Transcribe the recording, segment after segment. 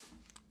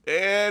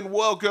And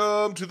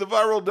welcome to the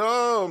Viral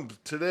Dump.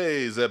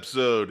 Today's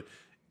episode,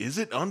 is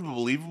it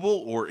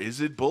unbelievable or is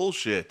it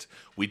bullshit?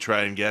 We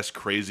try and guess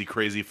crazy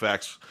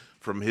facts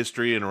from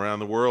history and around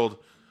the world.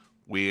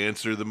 We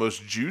answer the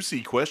most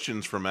juicy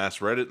questions from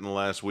AskReddit in the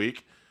last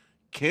week.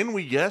 Can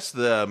we guess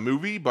the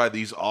movie by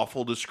these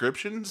awful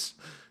descriptions?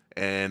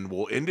 And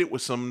we'll end it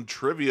with some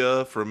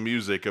trivia from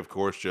music. Of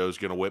course, Joe's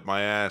going to whip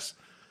my ass.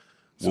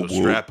 So Whoop,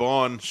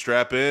 whoop.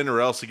 strap in,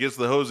 or else he gets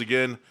the hose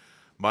again.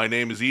 My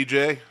name is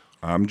EJ.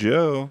 I'm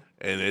Joe.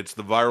 And it's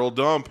the Viral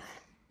Dump.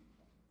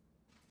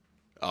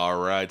 All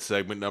right,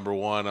 segment number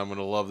one. I'm going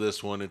to love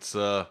this one. It's,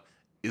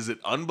 is it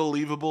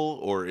unbelievable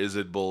or is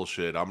it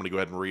bullshit? I'm going to go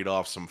ahead and read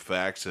off some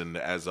facts. And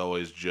as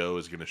always, Joe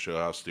is going to show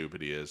how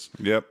stupid he is.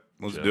 Yep,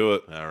 let's Joe. do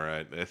it. All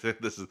right.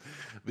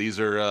 These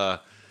are,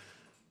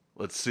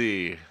 let's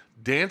see.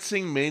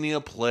 Dancing mania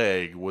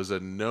plague was a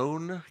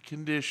known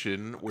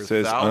condition where It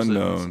says thousands...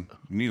 unknown.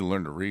 You need to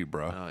learn to read,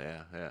 bro. Oh,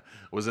 yeah.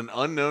 Was an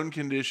unknown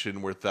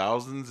condition where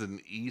thousands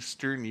in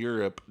Eastern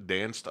Europe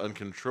danced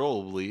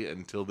uncontrollably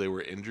until they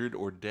were injured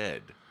or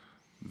dead.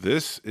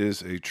 This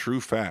is a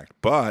true fact,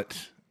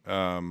 but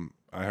I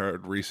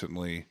heard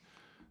recently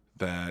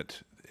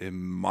that it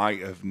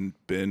might have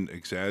been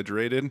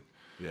exaggerated.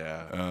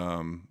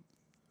 Yeah.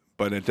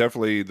 But it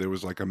definitely, there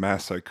was like a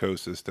mass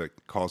psychosis that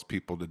caused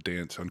people to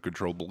dance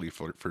uncontrollably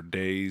for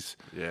days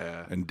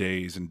Yeah. and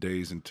days and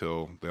days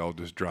until they all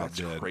just dropped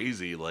That's dead.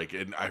 crazy. Like,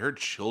 and I heard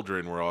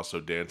children were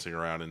also dancing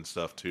around and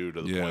stuff too,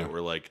 to the Yeah. point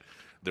where like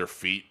their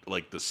feet,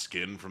 like the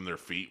skin from their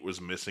feet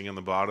was missing in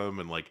the bottom.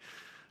 And like,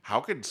 how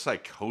could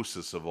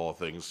psychosis of all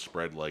things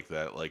spread like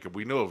that? Like,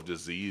 we know of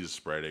disease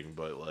spreading,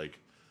 but like,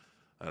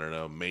 I don't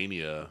know,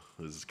 mania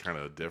is kind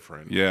of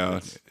different. Yeah,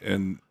 It's-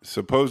 and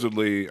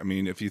supposedly, I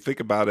mean, if you think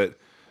about it,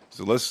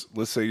 so let's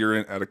say you're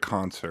at a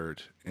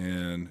concert,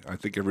 and I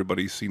think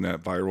everybody's seen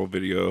that viral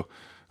video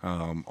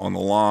on the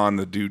lawn.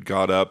 The dude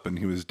got up and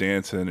he was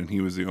dancing, and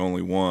he was the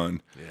only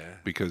one yeah.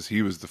 because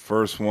he was the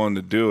first one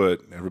to do it.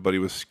 Everybody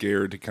was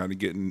scared to kind of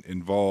get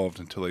involved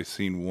until they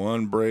seen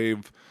one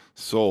brave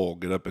soul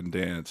get up and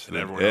dance, And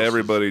and everyone else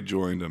everybody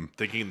joined him.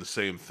 Thinking the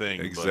same thing.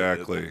 but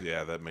Exactly.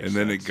 yeah, that makes And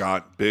sense. then it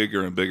got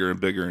bigger and bigger and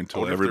bigger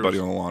until wonder if there everybody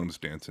was- on the lawn was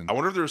dancing. I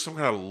wonder if there was some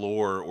kind of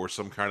lore or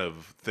some kind of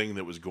thing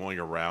that was going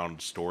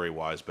around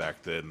story-wise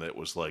back then that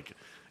was like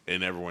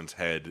in everyone's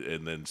head,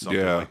 and then something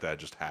Yeah. like that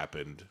just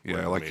happened. Yeah,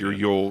 where like maybe-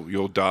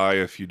 you'll die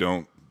if you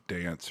don't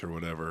dance or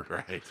whatever.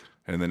 right.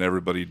 And then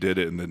everybody did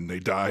it, and then they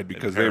died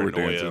because they were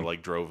Paranoia, dancing.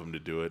 like drove them to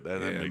do it.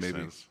 That Yeah, makes maybe.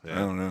 sense. I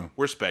don't know.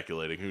 We're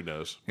speculating. Who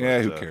knows?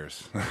 Yeah, But, who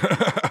cares?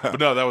 But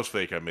no, that was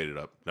fake. I made it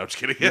up. No, I'm just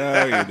kidding.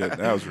 No, you didn't.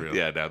 That was real.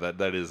 Yeah, no,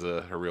 that is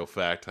a real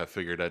fact. I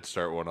figured I'd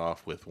start one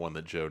off with one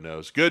that Joe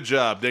knows. Good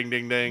job. Ding,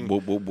 ding, ding.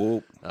 Whoop, whoop,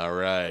 whoop. All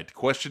right.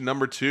 Question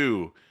number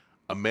 2.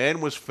 A man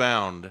was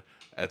found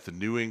at the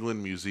New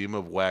England Museum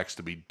of Wax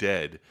to be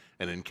dead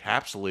and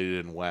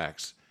encapsulated in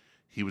wax.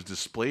 He was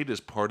displayed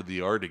as part of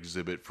the art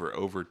exhibit for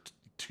over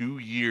 2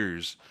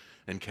 years,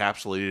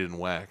 encapsulated in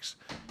wax.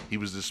 He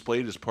was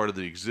displayed as part of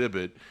the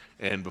exhibit,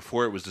 and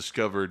before it was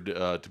discovered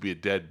to be a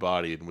dead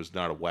body and was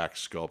not a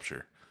wax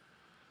sculpture.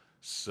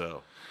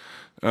 So,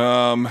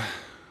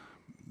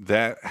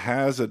 That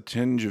has a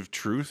tinge of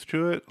truth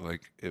to it.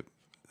 Like, it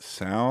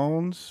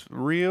sounds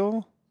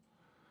real.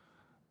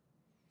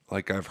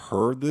 Like, I've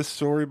heard this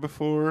story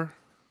before.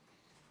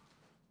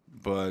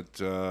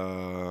 But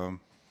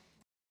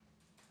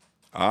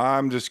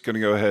I'm just going to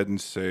go ahead and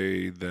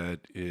say that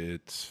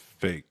it's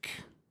fake.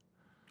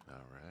 all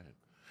right.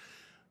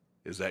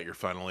 Is that your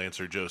final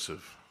answer,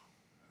 Joseph?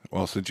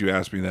 Well, since you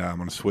asked me that, I'm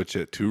going to switch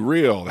it to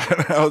real.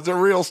 That was a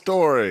real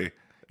story.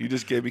 You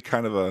just gave me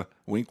kind of a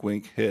wink,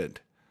 wink hit.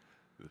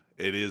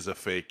 It is a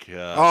fake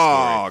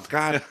Oh, story.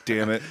 God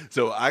damn it.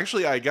 So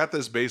actually, I got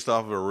this based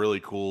off of a really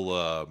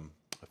cool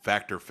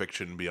fact or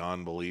fiction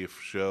beyond belief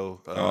show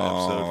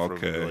episode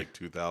okay. from like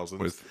 2000s.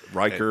 With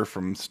Riker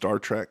from Star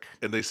Trek.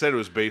 And they said it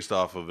was based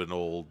off of an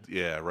old,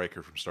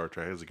 Riker from Star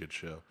Trek. It was a good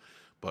show.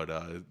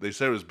 But they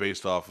said it was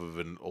based off of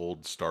an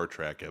old Star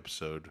Trek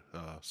episode.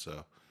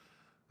 So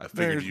I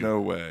figured There's no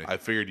way. I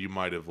figured you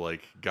might have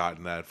like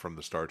gotten that from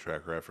the Star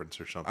Trek reference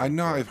or something. I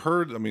know, But- I've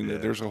heard, I mean, Yeah.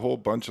 there's a whole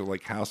bunch of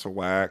like House of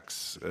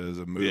Wax as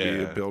a movie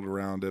Yeah. built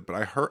around it.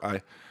 But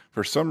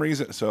for some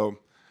reason, so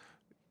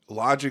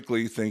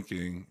logically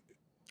thinking,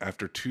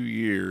 after 2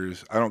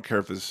 years, I don't care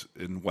if it's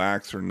in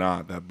wax or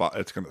not,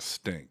 it's going to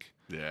stink.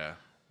 Yeah.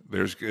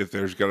 If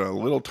there's got a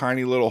little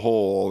tiny little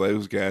hole,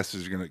 those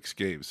gases are going to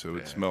escape, so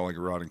it Yeah. smell like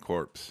a rotting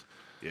corpse.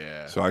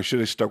 Yeah. So I should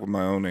have stuck with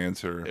my own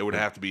answer. It would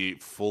have to be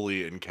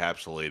fully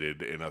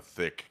encapsulated in a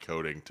thick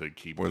coating to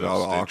keep with the all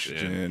the stench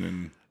oxygen in.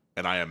 and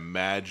And I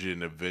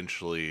imagine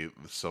eventually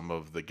some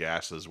of the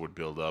gases would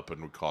build up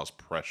and would cause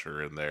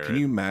pressure in there. can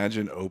you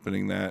imagine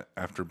opening that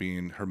after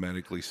being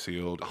hermetically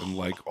sealed and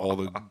like all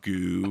the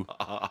goo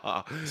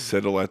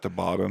settle at the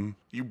bottom?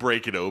 You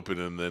break it open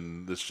and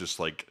then this just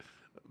like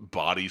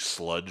body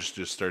sludge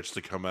just starts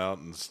to come out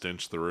and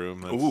stench the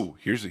room. That's, Ooh,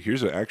 here's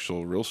an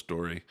actual real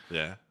story.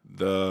 yeah.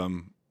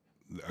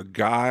 A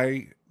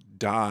guy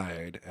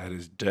died at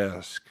his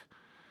desk,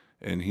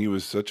 and he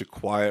was such a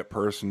quiet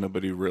person.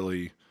 Nobody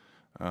really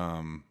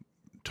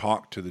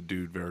talked to the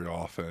dude very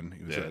often.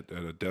 He was at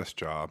a desk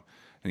job,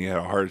 and he had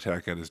a heart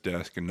attack at his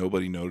desk, and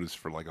nobody noticed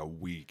for like a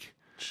week.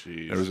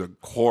 Jeez. There was a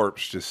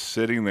corpse just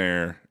sitting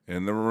there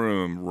in the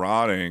room,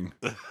 rotting,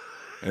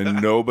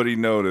 and nobody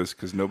noticed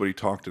because nobody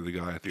talked to the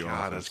guy at the office.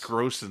 God, that's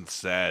gross and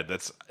sad.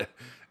 That's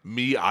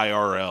me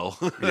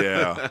IRL.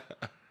 Yeah.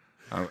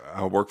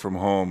 I work from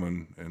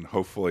home, and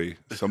hopefully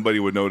somebody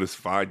would notice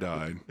if I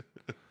died.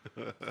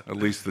 At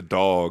least the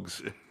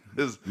dogs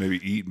maybe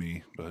eat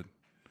me, but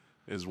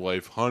his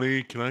wife,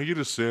 honey, can I get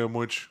a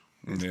sandwich?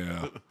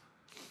 yeah.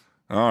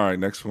 All right,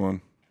 next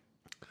one.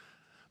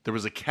 There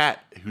was a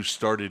cat who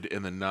started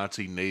in the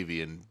Nazi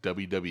Navy in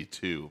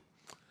WW2,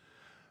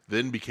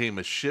 then became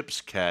a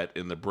ship's cat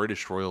in the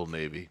British Royal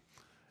Navy.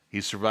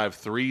 He survived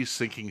 3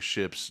 sinking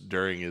ships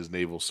during his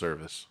naval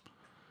service.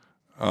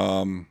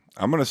 I'm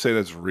going to say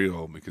that's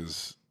real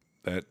because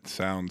that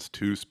sounds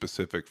too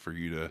specific for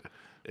you to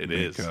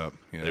make up.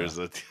 Yeah. There's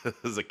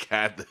a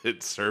cat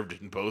that served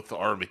in both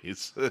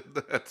armies.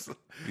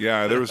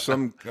 Yeah, there was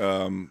some.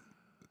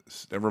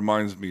 That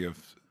reminds me of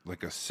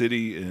like a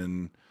city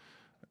in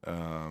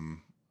the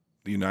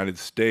United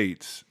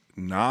States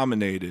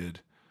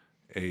nominated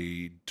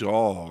a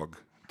dog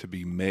to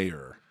be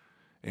mayor,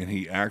 and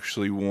he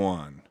actually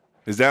won.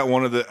 Is that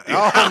one of the?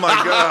 Oh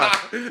my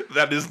god,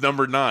 that is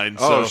number 9.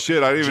 Oh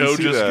shit, I didn't even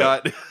see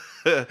that.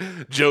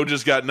 Joe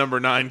just got number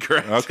 9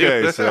 correct.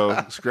 Okay,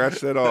 so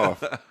scratch that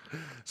off.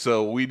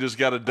 So we just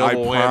got a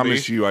double whammy. I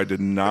promise you, I did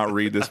not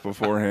read this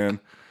beforehand.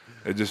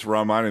 It just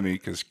reminded me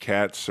because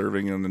cats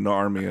serving in the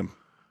army.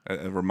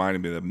 It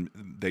reminded me that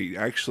they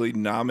actually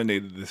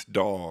nominated this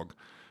dog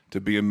to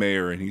be a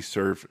mayor, and he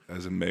served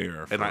as a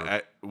mayor. And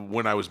I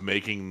when I was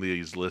making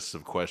these lists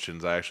of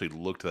questions, I actually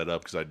looked that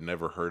up because I'd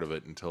never heard of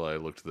it until I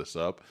looked this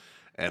up.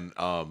 And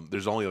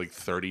there's only like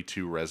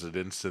 32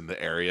 residents in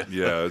the area.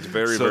 Yeah, it's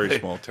very, so very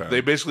small town.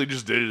 They basically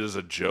just did it as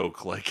a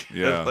joke. Like,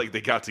 yeah. Like they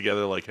got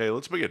together like, hey,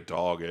 let's make a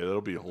dog. It'll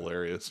be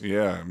hilarious.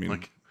 Yeah, I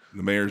mean,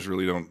 the mayors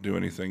really don't do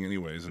anything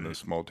anyways in those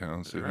small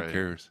towns, so who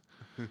cares?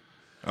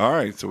 All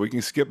right, so we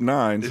can skip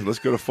 9, so let's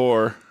go to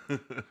 4.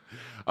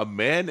 A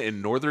man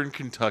in northern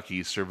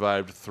Kentucky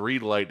survived 3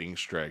 lightning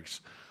strikes,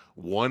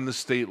 won the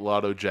state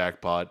lotto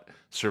jackpot,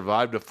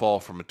 survived a fall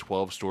from a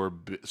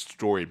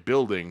 12-story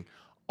building,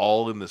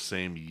 all in the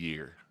same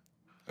year.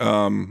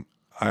 I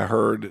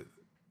heard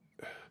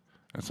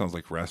that sounds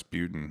like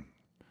Rasputin.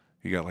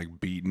 He got like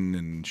beaten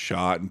and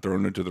shot and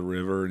thrown into the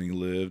river, and he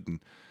lived.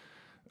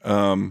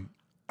 And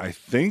I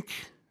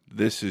think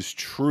this is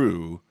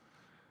true,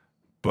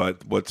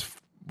 but what's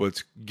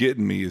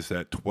getting me is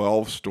that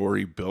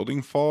 12-story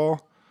building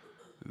fall.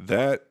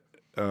 That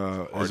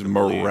is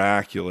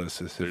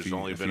miraculous. As There's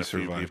only been a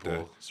few people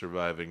that.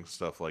 surviving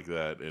stuff like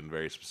that in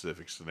very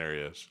specific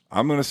scenarios.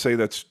 I'm going to say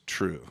that's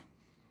true.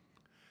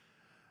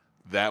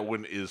 That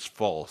one is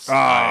false.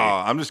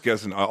 I'm just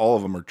guessing. All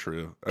of them are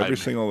true. Every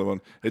single one.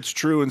 It's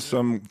true in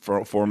some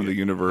form of the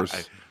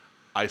universe.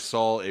 I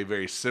saw a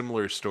very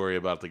similar story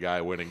about the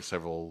guy winning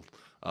several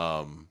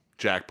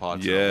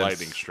jackpots in a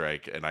lightning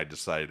strike, and I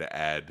decided to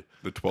add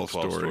the 12th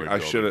story. I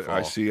should.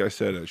 I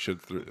said it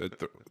should.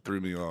 It threw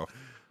me off.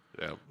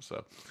 Yeah.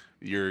 So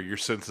your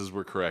senses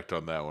were correct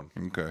on that one.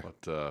 Okay.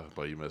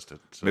 But you missed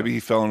it. So. Maybe he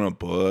fell in a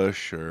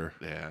bush, or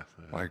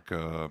like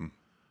a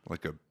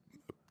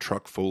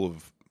truck full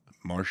of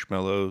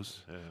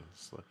marshmallows.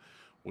 Yeah.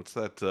 What's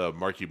that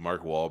Mark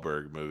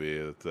Wahlberg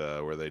movie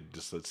where they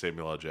just said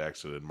Samuel L.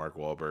 Jackson and Mark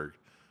Wahlberg?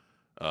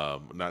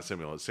 Not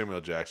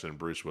Samuel Jackson and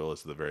Bruce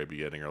Willis at the very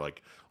beginning are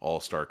like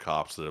all-star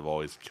cops that have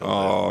always killed them.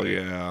 Oh,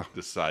 yeah.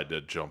 Decide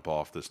to jump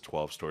off this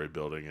 12-story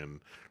building and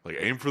like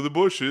aim for the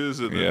bushes,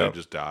 and then they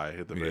just die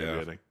at the very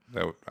beginning.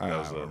 I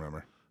don't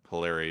remember.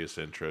 Hilarious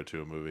intro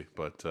to a movie,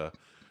 but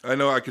I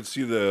know I could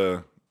see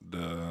the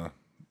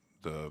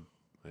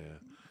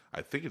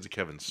I think it's a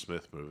Kevin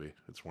Smith movie.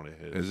 It's one of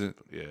his. Is it?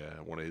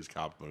 Yeah, one of his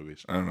cop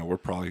movies. I don't know. We're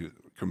probably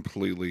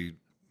completely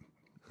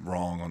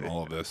wrong on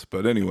all of this,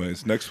 but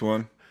anyways, next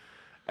one.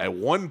 At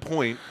one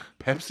point,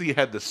 Pepsi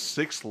had the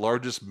 6th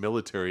largest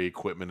military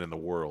equipment in the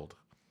world.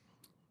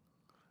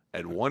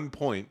 At one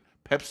point,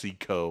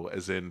 PepsiCo,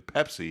 as in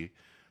Pepsi,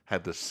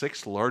 had the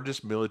 6th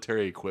largest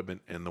military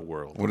equipment in the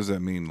world. What does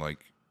that mean?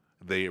 Like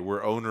they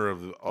were owner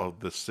of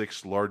the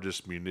 6th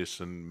largest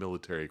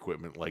military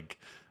equipment, like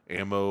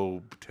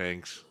ammo,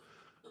 tanks,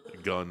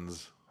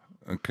 guns.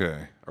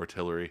 Okay.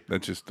 Artillery.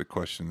 That's just the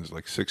question is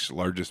like 6th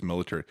largest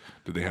military.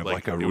 Do they have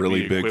like a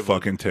really big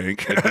fucking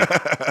tank?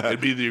 It'd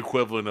be the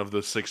equivalent of the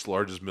 6th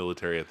largest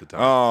military at the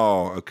time.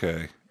 Oh,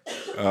 okay.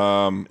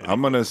 I'm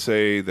going to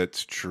say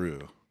that's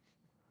true.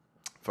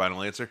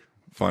 Final answer?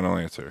 Final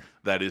answer.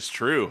 That is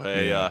true.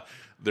 Hey,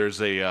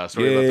 there's a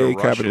story about the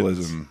Russians.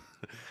 Capitalism.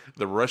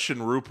 The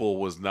Russian ruble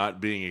was not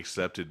being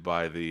accepted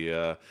by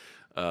the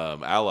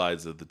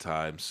Allies at the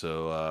time,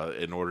 so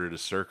in order to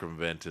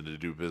circumvent and to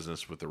do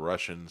business with the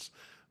Russians,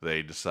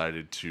 they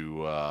decided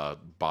to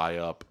buy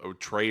up or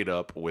trade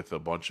up with a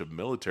bunch of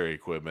military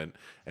equipment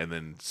and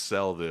then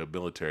sell the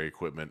military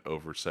equipment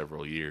over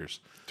several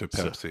years To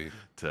Pepsi.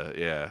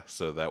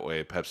 So that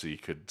way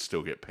Pepsi could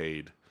still get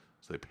paid.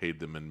 So they paid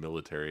them in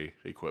military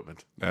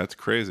equipment. That's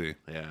crazy.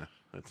 Yeah,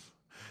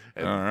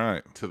 All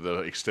right. to the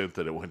extent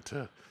that it went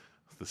to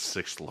the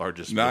sixth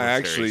largest No,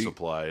 military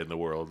supply in the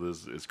world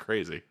is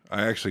crazy.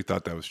 I actually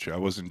thought that was true. I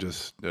wasn't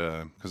just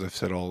because I've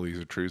said all these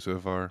are true so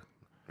far.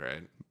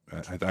 Right.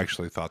 I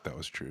actually thought that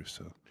was true.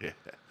 So, Yeah.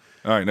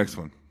 all right, next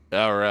one.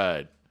 All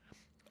right.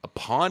 A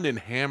pond in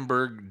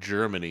Hamburg,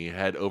 Germany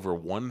had over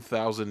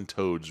 1,000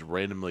 toads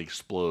randomly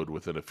explode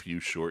within a few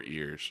short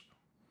years.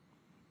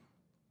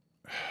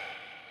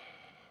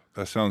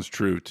 That sounds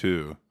true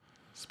too.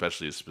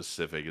 Especially as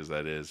specific as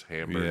that is.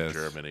 Hamburg, Yes.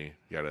 Germany.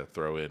 You got to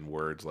throw in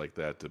words like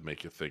that to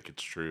make you think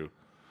it's true.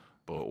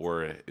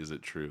 Or is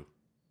it true?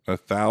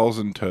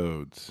 1,000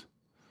 toads.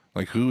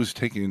 Like who's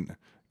going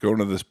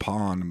to this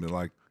pond and be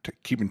like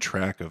keeping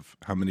track of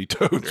how many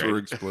toads were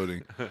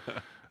exploding?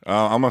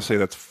 I'm gonna say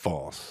that's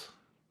false.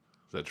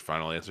 Is that your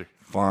final answer?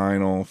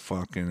 Final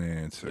fucking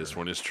answer. This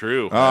one is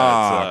true.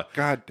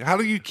 God, how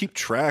do you keep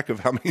track of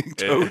how many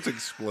toads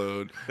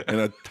explode in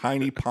a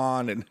tiny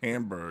pond in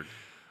Hamburg?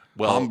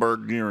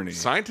 Hamburg, Germany.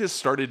 Scientists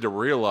started to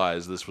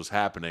realize this was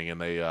happening, and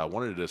they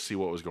wanted to see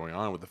what was going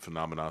on with the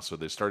phenomena, so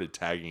they started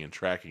tagging and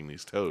tracking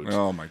these toads.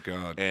 Oh, my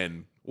God.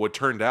 And what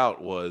turned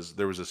out was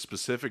there was a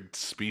specific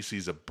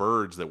species of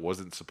birds that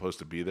wasn't supposed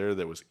to be there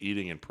that was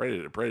eating and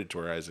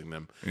predatorizing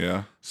them.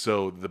 Yeah.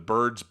 So the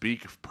bird's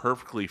beak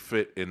perfectly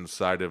fit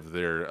inside of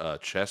their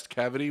chest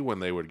cavity when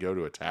they would go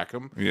to attack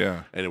them.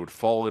 Yeah. And it would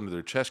fall into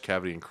their chest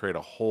cavity and create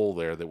a hole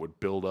there that would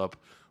build up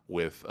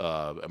with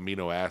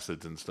amino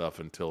acids and stuff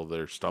until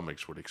their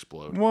stomachs would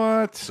explode.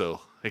 What?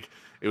 So it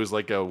was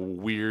like a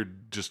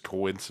weird just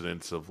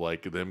coincidence of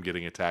like them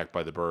getting attacked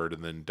by the bird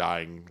and then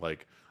dying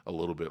like a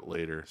little bit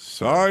later.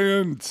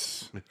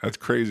 Science. That's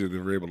crazy they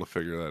were able to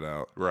figure that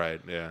out.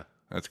 Right, yeah.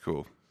 That's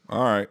cool.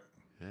 All right.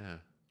 Yeah.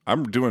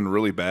 I'm doing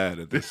really bad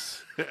at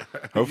this.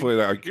 Hopefully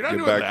that I You're not get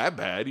doing back. that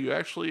bad. You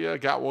actually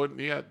got one.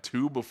 You got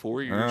two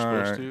before you were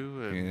supposed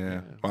to. And,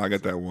 Yeah. Well, I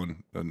got that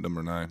one,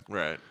 number 9.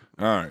 Right.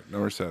 All right.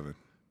 Number 7.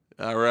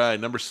 All right.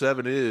 Number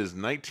 7 is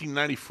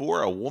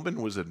 1994. A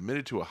woman was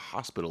admitted to a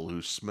hospital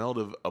who smelled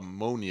of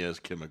ammonia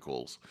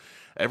chemicals.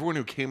 Everyone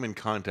who came in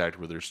contact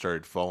with her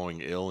started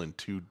falling ill, and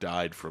 2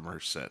 died from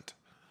her scent.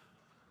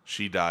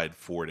 She died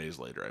 4 days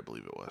later, I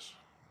believe it was.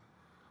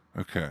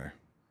 Okay.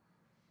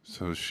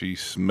 So she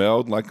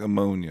smelled like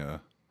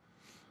ammonia.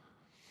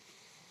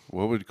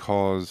 What would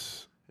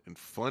cause... And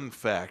fun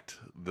fact,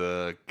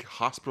 the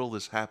hospital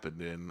this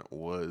happened in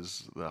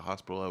was the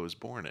hospital I was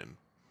born in.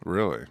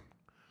 Really?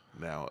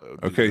 Now,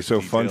 okay, so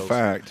fun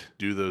fact.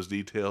 Do those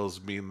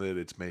details mean that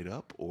it's made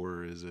up,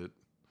 or is it...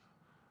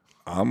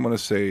 I'm going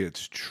to say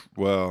it's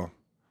well,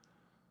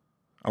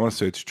 I want to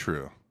say it's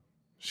true.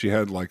 She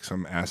had like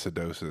some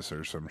acidosis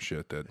or some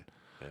shit that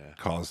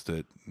caused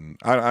it. And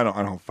I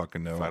don't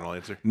fucking know. Final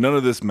answer? None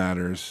of this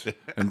matters.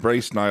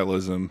 Embrace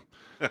nihilism.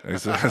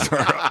 That's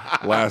our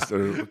last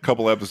a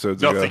couple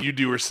episodes ago. Nothing you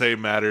do or say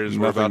matters.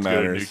 We're about to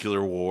go to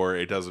nuclear war.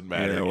 It doesn't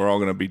matter. Yeah, we're all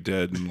going to be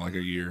dead in like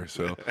a year.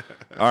 So,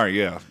 all right,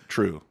 yeah,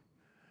 true.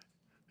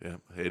 Yeah,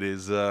 it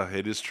is.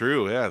 It is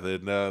true. Yeah,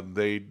 then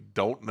they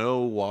don't know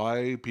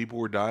why people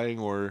were dying,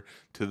 or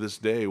to this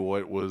day,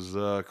 what was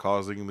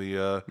causing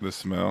the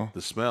smell.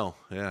 The smell.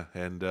 Yeah,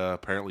 and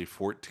apparently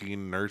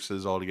 14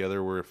 nurses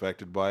altogether were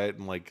affected by it,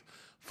 and like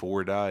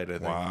 4 died. I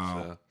think.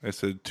 Wow. So. It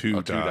said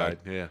 2 died.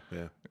 Yeah.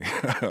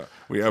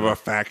 We have a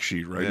fact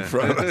sheet right in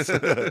front of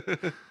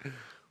us.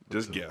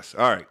 Just guess.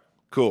 All right.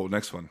 Cool.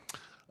 Next one.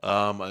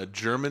 A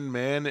German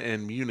man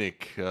in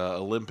Munich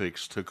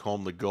Olympics took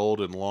home the gold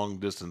in long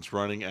distance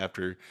running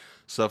after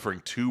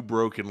suffering 2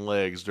 broken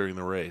legs during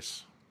the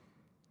race.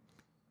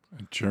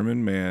 A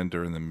German man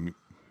during the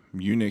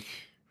Munich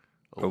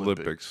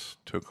Olympics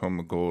took home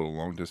the gold in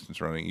long distance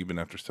running even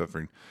after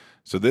suffering.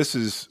 So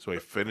he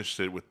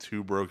finished it with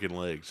 2 broken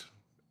legs.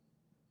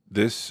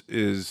 This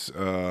is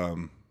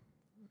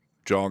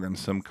jogging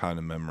some kind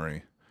of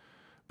memory.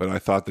 But I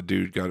thought the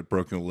dude got a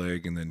broken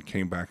leg and then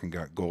came back and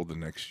got gold the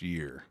next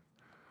year.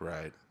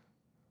 Right.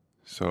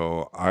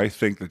 So I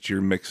think that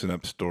you're mixing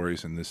up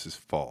stories and this is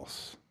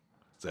false.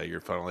 Is that your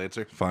final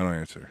answer? Final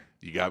answer.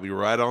 You got me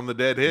right on the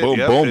dead hit. Boom,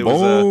 yep, boom,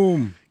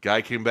 boom.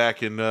 Guy came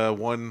back and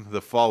won the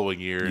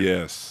following year.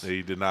 Yes.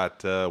 He did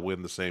not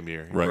win the same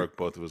year. He broke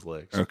both of his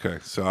legs. Okay.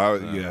 So,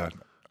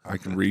 I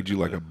can read you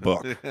like a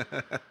book.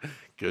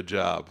 Good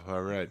job.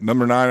 All right.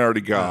 Number 9 I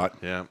already got.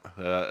 Yeah.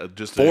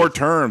 Just 4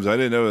 terms. I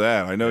didn't know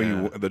that. I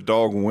know the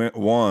dog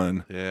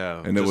won.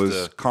 Yeah. And it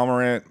was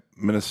Cormorant,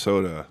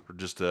 Minnesota.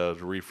 Just a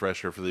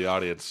refresher for the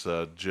audience.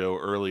 Joe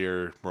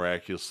earlier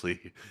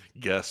miraculously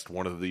guessed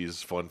one of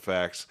these fun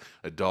facts.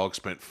 A dog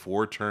spent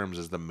 4 terms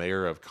as the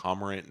mayor of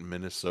Cormorant,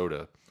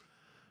 Minnesota.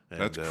 And,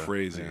 that's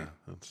crazy. Yeah,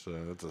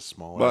 that's a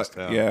small-ass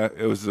town. Yeah,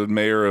 it was the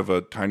mayor of a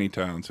tiny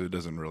town, so it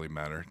doesn't really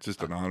matter. It's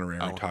just an honorary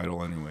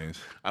title anyways.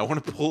 I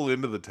want to pull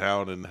into the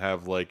town and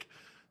have, like,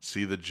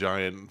 see the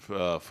giant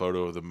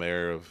photo of the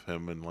mayor of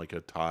him in like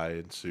a tie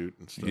and suit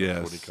and stuff when he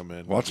Yes. come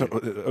in. Watch it.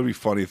 It would be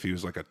funny if he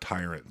was like a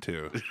tyrant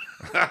too.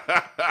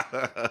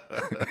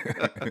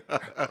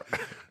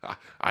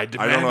 I I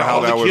demand don't know how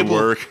all the that would kibble.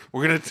 work.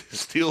 We're gonna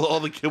steal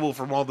all the kibble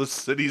from all the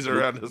cities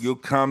around us. You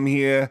come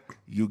here,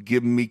 you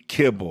give me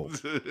kibble.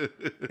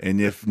 And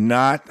if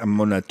not, I'm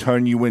going to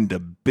turn you into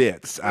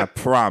bits. I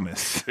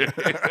promise.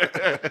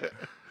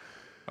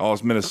 Oh,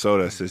 it's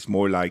Minnesota. So it's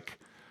more like,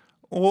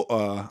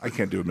 I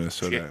can't do a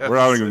Minnesota. Yeah, We're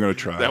not even going to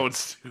try. That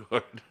one's too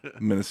hard.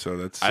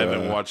 Minnesota. That's, I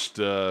haven't watched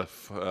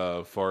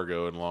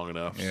Fargo in long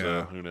enough, so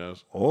Yeah. who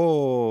knows?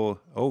 Oh,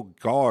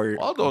 God.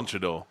 Well, don't you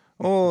know?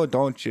 Oh,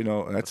 don't you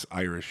know? That's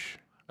Irish.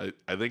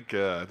 I think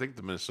the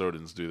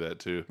Minnesotans do that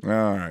too. All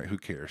right. Who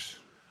cares?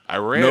 I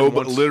ran No, once.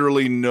 but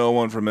literally no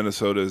one from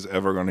Minnesota is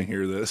ever going to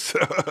hear this.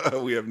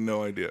 We have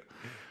no idea.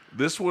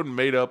 This one,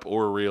 made up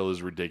or real,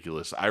 is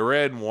ridiculous.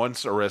 Iran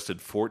once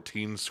arrested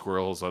 14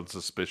 squirrels on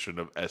suspicion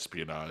of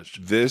espionage.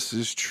 This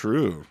is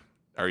true.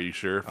 Are you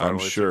sure? I'm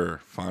answer? sure.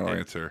 Final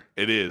answer.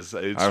 It is.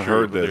 It's I've true.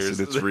 heard this,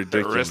 and it's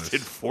ridiculous.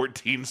 Arrested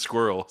 14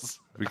 squirrels.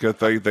 Because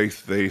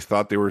they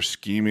thought they were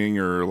scheming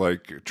or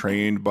like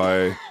trained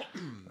by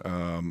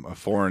a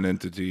foreign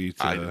entity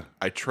to.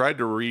 I tried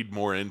to read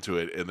more into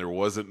it, and there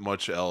wasn't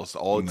much else.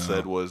 All it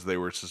said was they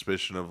were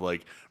suspicion of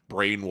like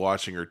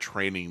brainwashing or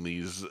training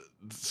these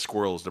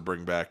squirrels to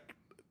bring back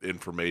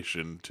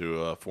information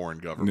to foreign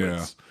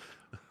governments.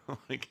 Yeah.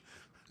 Like,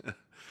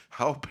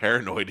 how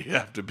paranoid do you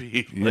have to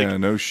be? Yeah,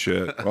 no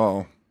shit.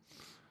 Well,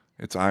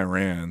 it's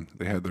Iran.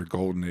 They had their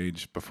golden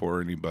age before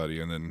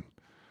anybody, and then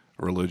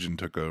religion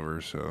took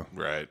over. So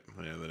right,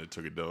 yeah. Then it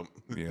took a dump.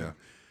 Yeah.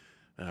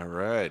 All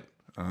right.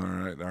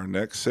 Our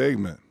next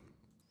segment.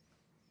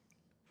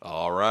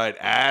 All right.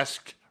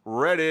 Ask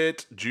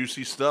Reddit.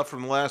 Juicy stuff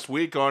from last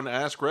week on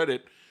Ask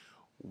Reddit.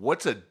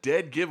 What's a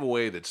dead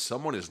giveaway that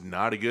someone is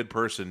not a good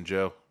person,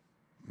 Joe?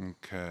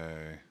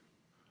 Okay.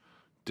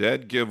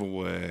 Dead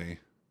giveaway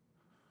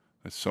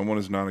that someone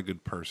is not a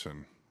good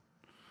person.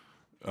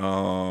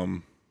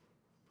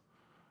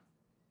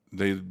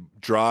 They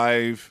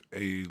drive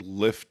a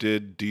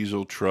lifted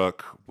diesel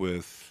truck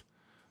with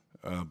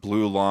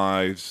Blue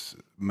Lives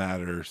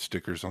Matter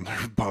stickers on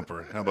their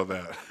bumper. How about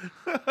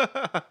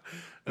that?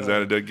 Is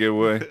that a dead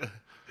giveaway?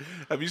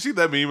 Have you seen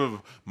that meme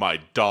of my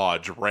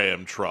Dodge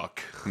Ram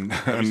truck?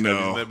 Have you seen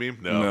that meme?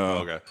 No.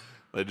 Okay.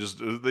 They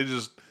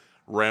just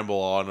ramble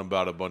on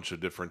about a bunch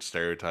of different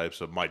stereotypes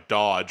of my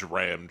Dodge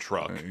Ram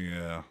truck.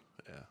 Yeah.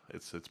 Yeah,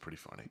 it's pretty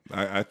funny.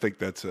 I think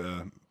that's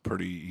a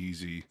pretty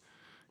easy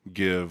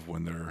give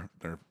when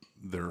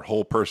their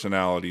whole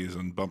personality is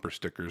on bumper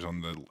stickers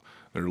on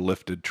their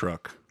lifted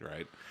truck.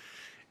 Right.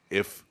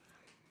 If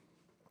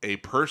a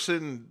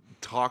person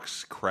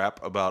talks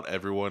crap about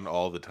everyone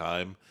all the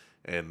time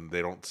and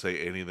they don't say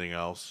anything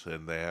else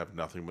and they have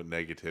nothing but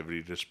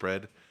negativity to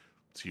spread,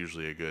 it's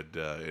usually a good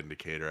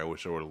indicator. I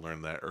wish I would have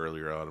learned that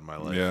earlier on in my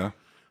life. Yeah.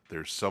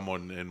 There's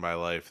someone in my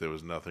life that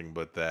was nothing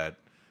but that.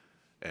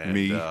 And,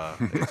 Me?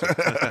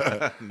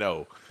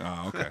 No.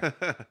 Oh, okay.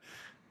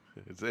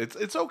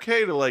 It's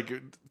okay to like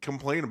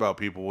complain about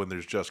people when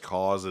there's just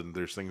cause and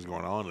there's things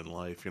going on in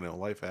life. You know,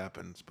 life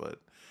happens, but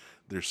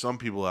there's some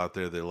people out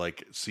there that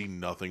like see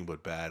nothing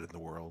but bad in the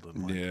world.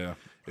 And like, Yeah.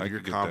 if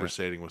you're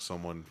conversating with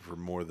someone for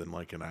more than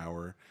like an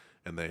hour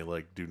and they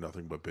like do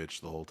nothing but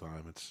bitch the whole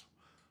time, it's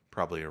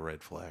probably a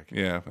red flag.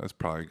 Yeah, that's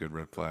probably a good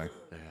red flag.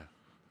 Yeah.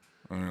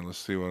 All right, let's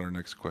see what our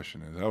next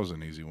question is. That was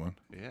an easy one.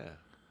 Yeah.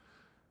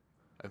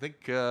 I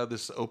think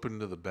this opened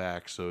to the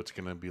back, so it's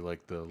going to be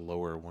like the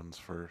lower ones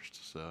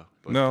first. So,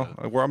 but, No,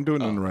 I'm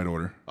doing it in the right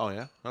order. Oh,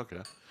 yeah? Okay.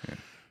 Yeah.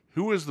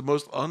 Who is the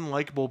most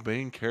unlikable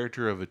main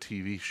character of a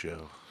TV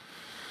show?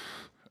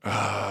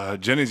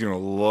 Jenny's going to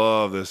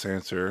love this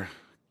answer.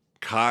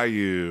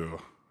 Caillou.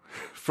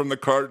 From the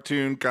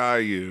cartoon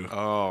Caillou.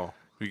 Oh.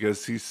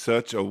 Because he's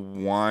such a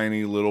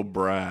whiny little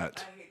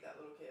brat. I hate that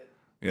little kid.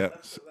 Yep.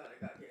 I'm so glad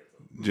I got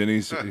canceled.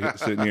 Jenny's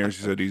sitting here.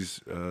 She said he's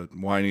a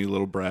whiny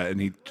little brat, and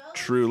he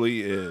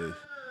truly is.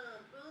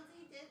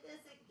 Boozy did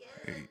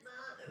this again,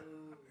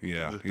 Mom.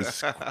 Yeah,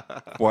 he's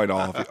quite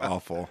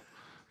awful.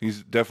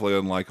 He's definitely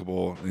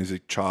unlikable. And he's a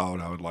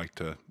child I would like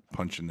to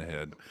punch in the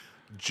head.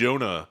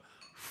 Jonah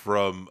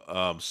from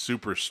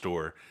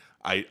Superstore.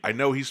 I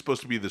know he's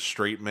supposed to be the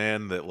straight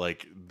man that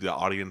like the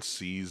audience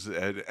sees,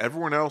 and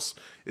everyone else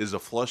is a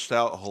flushed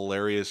out,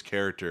 hilarious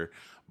character.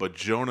 But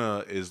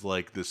Jonah is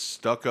like this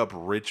stuck up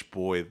rich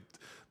boy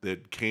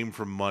that came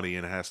from money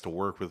and has to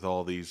work with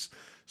all these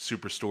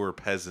Superstore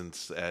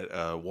peasants at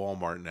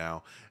Walmart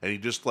now, and he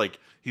just like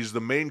he's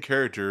the main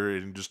character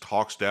and just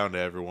talks down to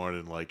everyone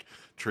and like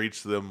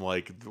treats them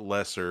like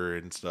lesser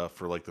and stuff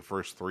for like the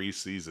first 3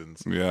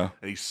 seasons. Yeah,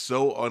 and he's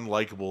so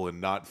unlikable and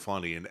not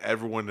funny, and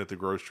everyone at the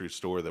grocery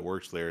store that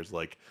works there is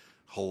like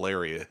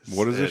hilarious.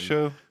 What is this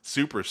show?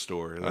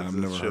 Superstore. I've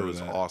never show heard of is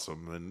that.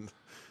 awesome, and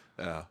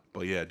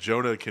but yeah,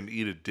 Jonah can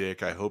eat a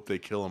dick. I hope they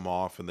kill him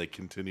off and they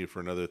continue for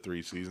another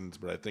 3 seasons,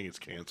 but I think it's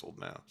canceled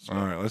now. So.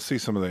 All right, let's see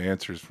some of the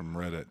answers from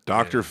Reddit.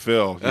 Dr.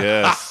 Phil,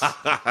 yes.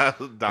 Dr.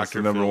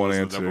 the number Phil one is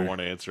answer. the number one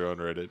answer on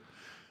Reddit.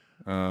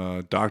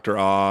 Dr.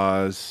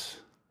 Oz.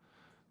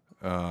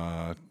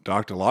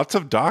 Lots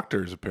of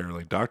doctors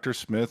apparently. Dr.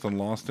 Smith and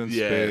Lost in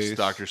Yes, Space.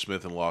 Dr.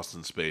 Smith and Lost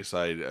in Space.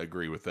 I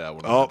agree with that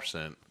 100%.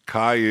 Oh,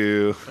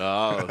 Caillou.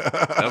 Oh,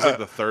 that was like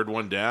the third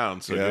one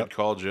down, so Yeah. good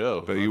call,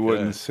 Joe. But you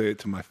wouldn't say it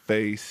to my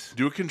face.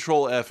 Do a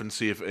control F and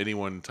see if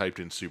anyone typed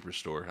in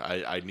Superstore.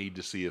 I need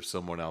to see if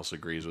someone else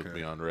agrees with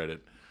me on Reddit.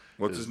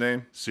 What's his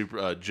name?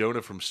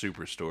 Jonah from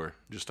Superstore.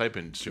 Just type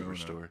in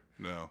Superstore.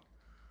 No.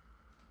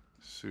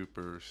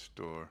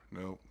 Superstore.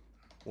 Nope.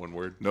 One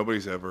word.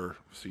 Nobody's ever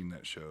seen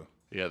that show.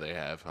 Yeah, they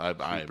have.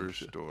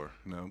 Superstore.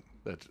 Nope.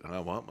 That's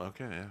well,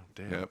 okay. Yeah,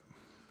 damn. Yep.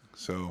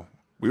 So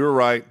we were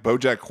right.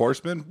 BoJack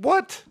Horseman.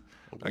 What?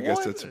 I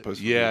guess that's supposed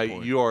to be a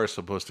point. You are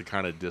supposed to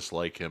kind of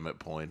dislike him at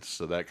points,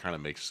 so that kind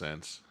of makes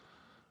sense.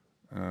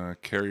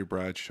 Carrie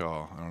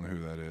Bradshaw. I don't know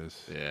who that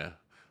is. Yeah,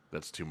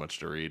 that's too much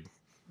to read.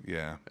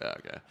 Yeah.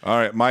 Okay. All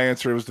right. My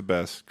answer was the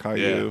best.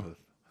 Caillou. Yeah.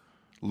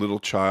 Little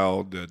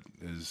child that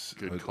is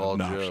Good call,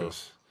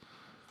 obnoxious.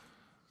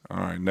 All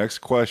right. Next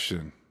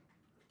question.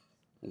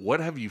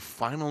 What have you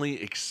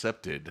finally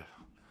accepted?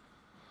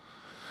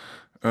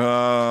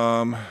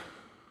 I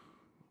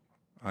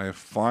have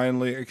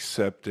finally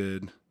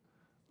accepted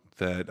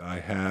that I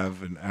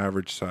have an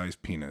average size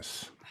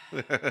penis.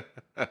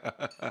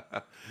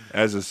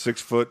 As a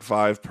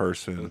 6'5"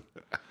 person,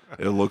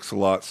 it looks a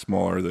lot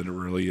smaller than it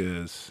really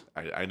is.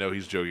 I know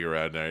he's joking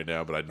around right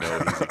now, but I know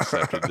he's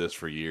accepted this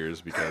for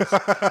years because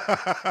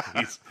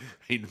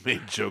he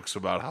made jokes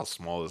about how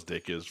small his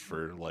dick is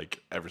for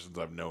like ever since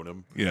I've known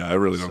him. Yeah, I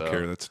really don't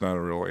care. That's not a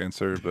real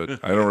answer,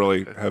 but I don't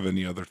really have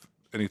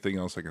anything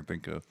else I can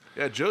think of.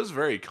 Yeah, Joe's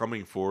very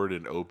coming forward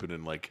and open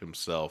and like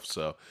himself.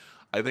 So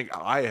I think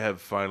I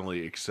have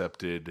finally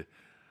accepted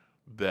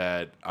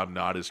that I'm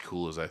not as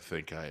cool as I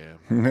think I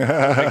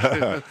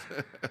am.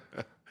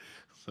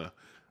 So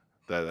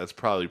that's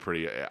probably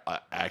pretty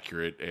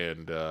accurate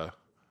and I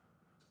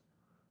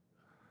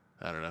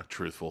don't know,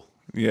 truthful.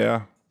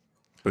 Yeah,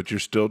 but you're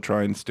still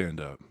trying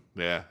stand up.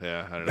 Yeah,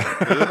 I don't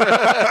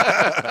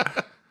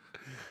know.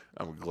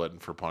 I'm a glutton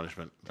for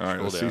punishment. All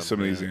right, let's see some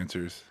of these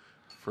answers.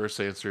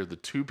 First answer: the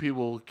two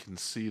people can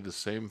see the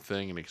same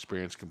thing and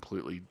experience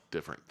completely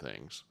different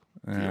things.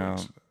 Yeah,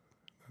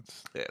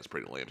 it's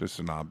pretty lame. Just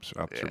an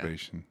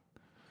observation.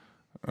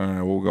 Yeah. All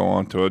right, we'll go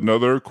on to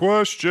another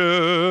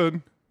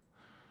question.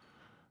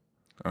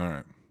 All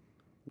right.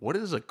 What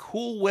is a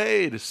cool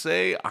way to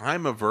say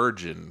I'm a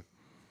virgin?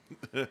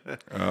 It's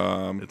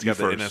got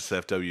the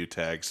NSFW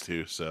tags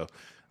too. So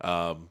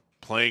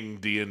playing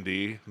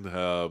D&D.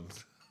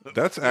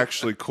 That's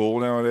actually cool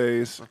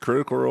nowadays.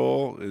 Critical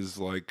Role is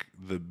like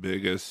the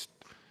biggest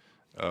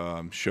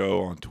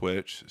show on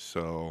Twitch.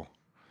 So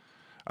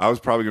I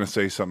was probably going to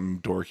say something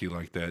dorky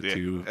like that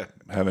too.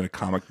 Having a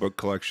comic book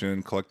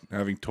collection,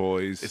 having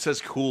toys. It says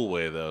cool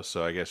way though,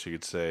 so I guess you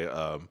could say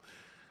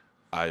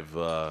I've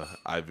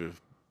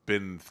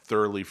been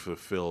thoroughly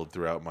fulfilled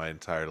throughout my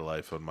entire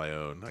life on my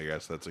own. I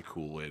guess that's a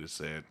cool way to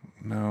say it.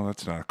 No,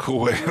 that's not a cool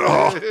way at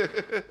all.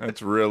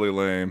 That's really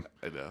lame.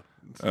 I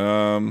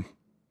know.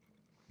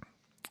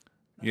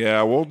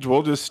 Yeah,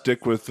 we'll just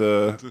stick with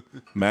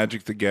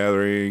Magic the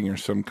Gathering or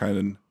some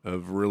kind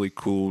of really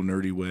cool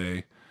nerdy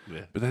way.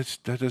 Yeah. But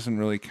that doesn't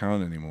really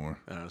count anymore.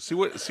 See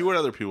what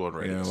other people on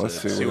Reddit Yeah, say.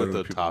 let's see what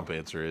the top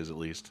answer is at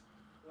least.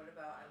 What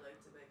about I like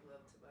to make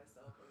love to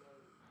myself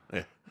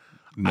alone?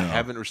 Yeah. No. I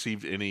haven't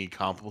received any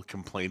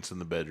complaints in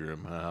the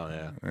bedroom. Oh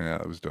yeah. Yeah,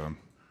 that was dumb.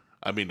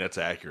 I mean that's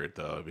accurate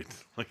though. I mean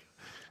like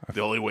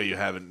the only way you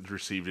haven't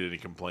received any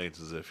complaints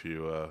is if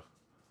you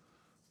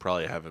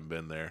probably haven't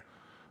been there.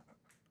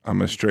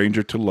 I'm a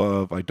stranger to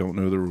love. I don't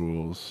know the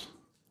rules.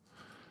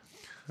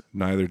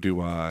 Neither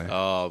do I.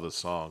 Oh, the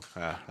song.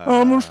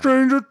 I'm a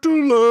stranger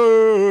to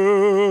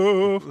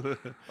love.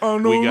 I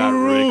know we got the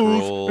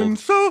rules, Rickrolled. and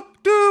so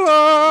do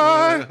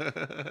I.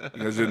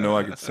 You guys didn't know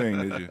I could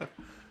sing, did you?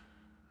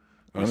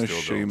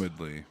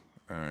 Unashamedly.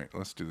 All right,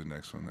 let's do the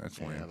next one. That's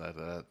lame.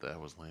 Yeah, that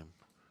was lame.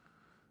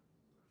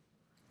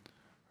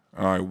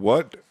 All right,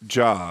 what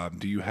job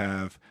do you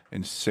have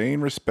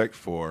insane respect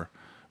for,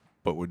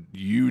 but would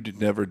you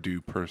never do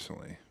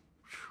personally?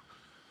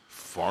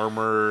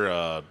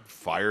 Farmer,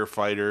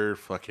 firefighter,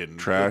 fucking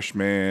trash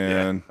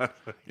man, yeah.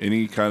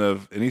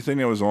 anything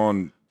that was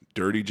on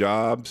dirty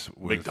jobs.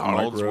 With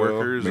McDonald's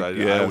workers.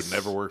 I would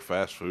never work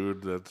fast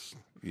food. That's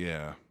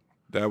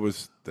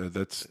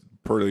that's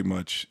pretty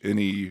much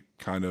any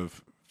kind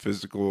of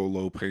physical,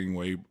 low-paying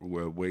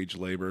wage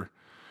labor.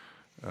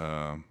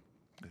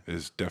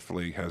 Is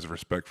definitely has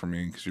respect for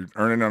me because you're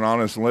earning an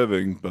honest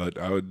living, but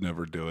I would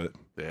never do it.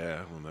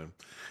 Yeah, well,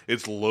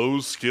 it's low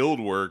skilled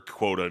work,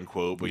 quote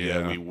unquote. But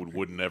yeah, we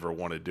would never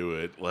want to do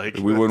it. Like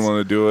we wouldn't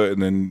want to do it,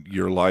 and then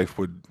your life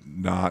would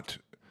not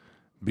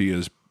be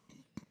as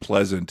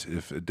pleasant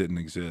if it didn't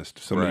exist.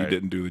 If somebody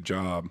didn't do the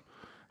job,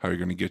 how are you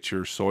going to get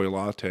your soy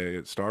latte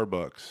at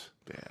Starbucks?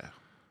 Yeah.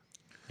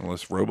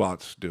 Unless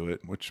robots do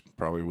it, which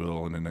probably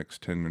will in the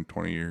next 10 and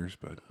 20 years.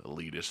 But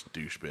elitist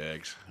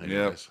douchebags.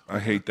 Yeah, I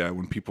hate that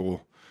when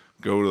people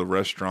go to the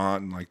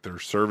restaurant and like their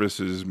service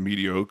is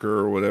mediocre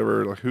or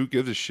whatever. Like, who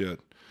gives a shit?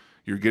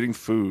 You're getting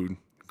food.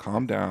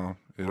 Calm down.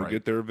 It'll Right.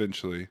 get there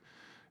eventually.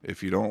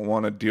 If you don't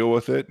want to deal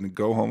with it, and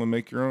go home and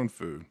make your own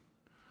food.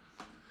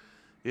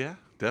 Yeah,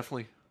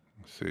 definitely.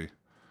 Let's see.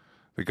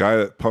 The guy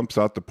that pumps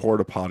out the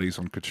porta potties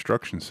on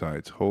construction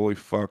sites. Holy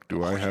fuck,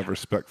 do I have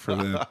respect for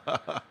them.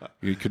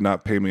 You could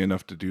not pay me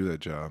enough to do that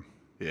job.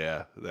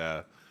 Yeah,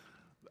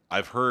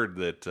 I've heard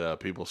that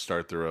people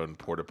start their own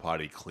porta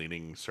potty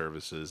cleaning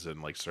services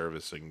and like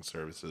servicing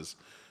services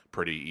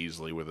pretty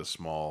easily with a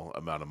small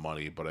amount of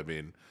money. But I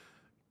mean,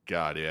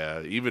 God,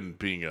 yeah, even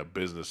being a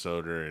business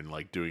owner and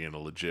like doing it in a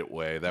legit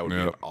way, that would be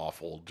an Yep.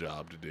 awful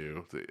job to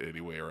do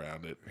any way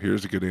around it.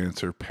 Here's a good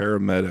answer.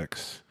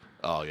 Paramedics.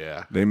 Oh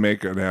yeah, They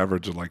make an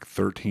average of like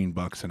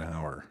 $13 an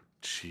hour.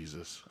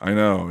 Jesus, I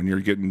know, and you're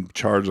getting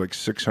charged like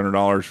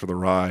 $600 for the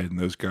ride, and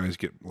those guys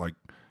get like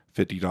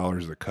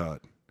 $50 a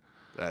cut.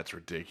 that's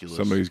ridiculous.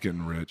 Somebody's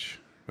getting rich,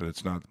 but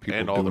it's not the people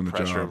and all doing the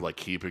pressure job. of like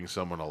keeping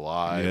someone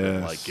alive Yes,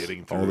 and like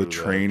getting through all the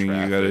training you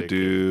got to traffic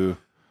do.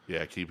 and,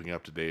 yeah, keeping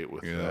up to date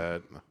with Yeah.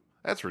 that.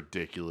 That's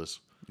ridiculous.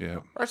 Yeah,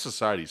 Our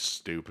society's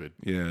stupid.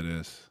 yeah, it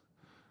is.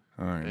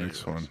 All right,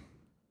 next Anyways. one.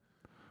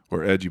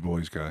 We're edgy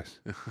boys,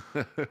 guys.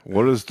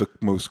 What is the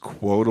most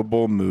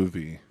quotable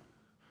movie?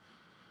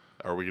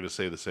 Are we going to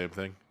say the same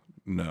thing?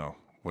 No.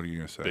 What are you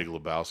gonna say? Big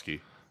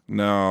Lebowski.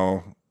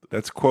 No,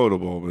 that's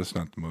quotable, but it's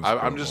not the most.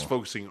 I'm just quotable.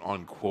 focusing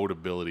on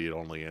quotability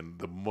only, and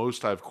the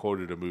most I've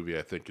quoted a movie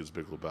I think is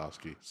Big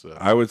Lebowski. So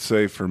I would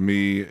say for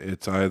me,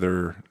 it's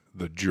either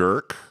The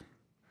Jerk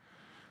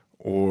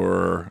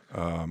or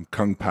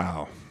Kung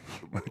Pao.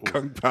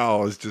 Kung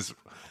Pao is just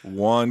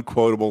one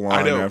quotable line.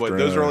 I know, after but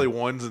those are another. only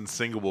ones and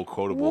singable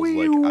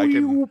quotables. Like I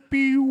can.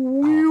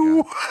 Wee-oo.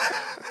 Really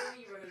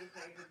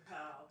thinking,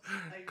 pal.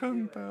 How you Kung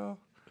doing? Pao.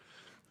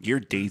 Your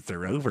days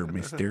are over,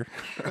 mister.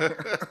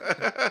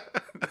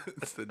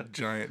 It's the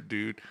giant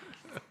dude.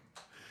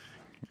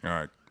 All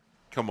right.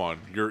 Come on,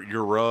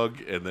 your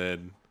rug, and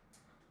then,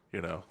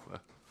 you know,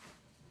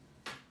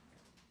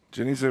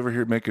 Jenny's over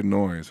here making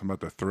noise. I'm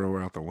about to throw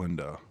her out the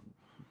window.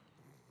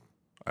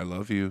 I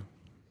love you.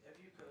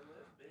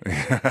 All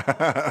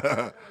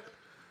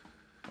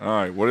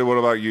right. What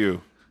about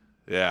you?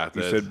 yeah.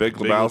 You said Big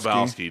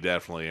Lebowski?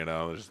 Definitely. You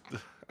know, there's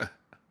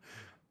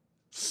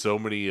so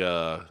many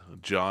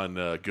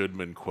John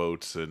Goodman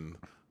quotes and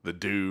the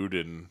dude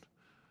and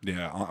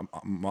Yeah.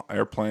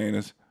 Airplane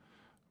is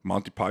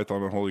Monty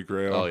Python and Holy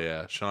Grail. oh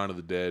yeah, Shaun of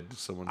the Dead.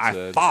 Someone I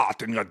said.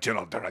 fought in your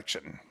general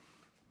direction.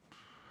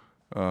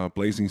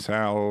 Blazing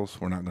Saddles.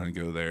 We're not going to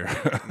go there.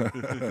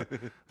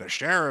 The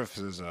sheriff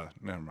is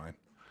never mind.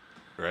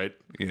 Right.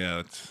 Yeah,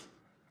 it's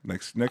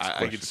next I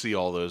question. could see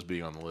all those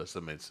being on the list.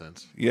 That made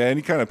sense. Yeah,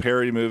 any kind of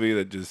parody movie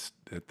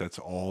that's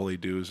all they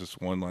do is just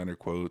one-liner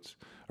quotes,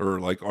 or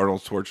like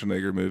Arnold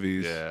Schwarzenegger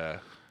movies, Yeah.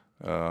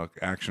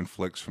 action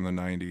flicks from the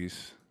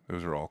 90s.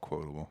 Those are all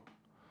quotable.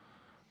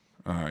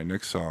 All right,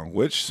 next song.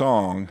 Which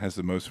song has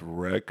the most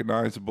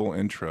recognizable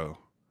intro?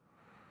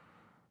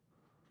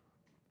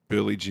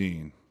 Billie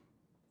Jean.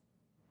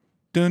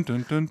 Dun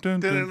dun dun dun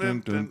dun dun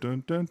dun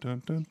dun dun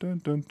dun dun dun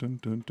dun dun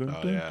dun dun.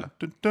 Oh, yeah.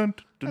 Dun, dun, dun,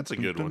 That's a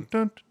dun, good dun, one.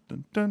 dun,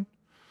 dun, dun.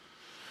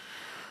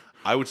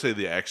 I would say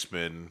the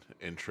X-Men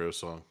intro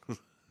song.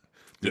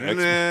 The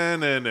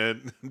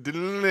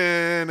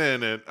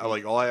I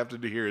like all I have to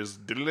do here is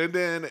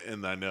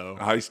and I know.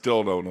 I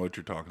still don't know what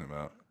you're talking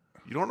about.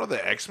 You don't know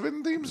the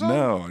X-Men theme song?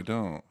 No, I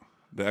don't.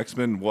 The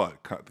X-Men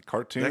what? The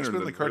cartoon? The or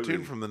X-Men, the cartoon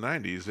movie? from the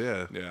 90s,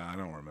 yeah. Yeah, I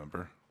don't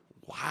remember.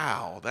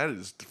 Wow, that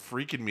is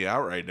freaking me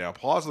out right now.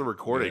 Pause the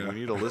recording. Yeah. We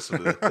need to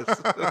listen to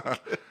this.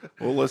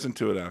 We'll listen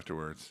to it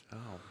afterwards.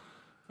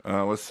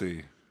 Oh. Let's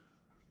see.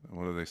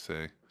 What do they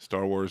say?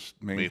 Star Wars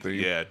main theme?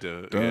 Yeah,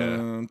 Dun, yeah.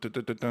 dun, dun,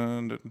 dun,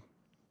 dun, dun.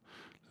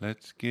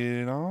 Let's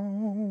get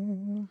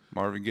on.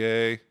 Marvin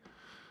Gaye.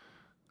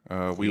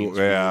 We Queens,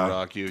 yeah. We Will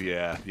Rock You.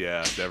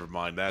 Yeah, never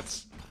mind. That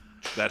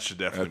should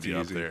definitely That's be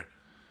up easy. there.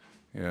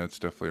 Yeah, it's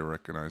definitely a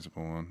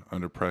recognizable one.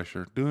 Under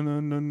Pressure.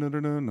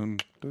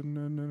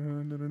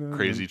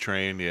 Crazy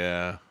Train,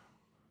 yeah.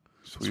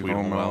 Sweet, Sweet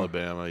Home Al-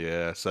 Alabama,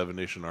 yeah. Seven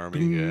Nation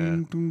Army, yeah.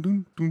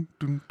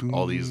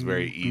 All these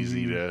very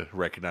easy to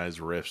recognize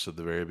riffs at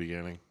the very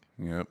beginning.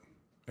 Yep.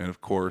 And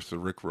of course, the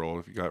Rickroll.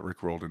 If you got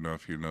Rickrolled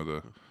enough, you know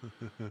the.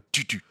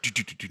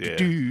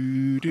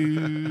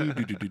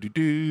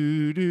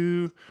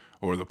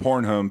 Or the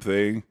Pornhub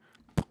thing.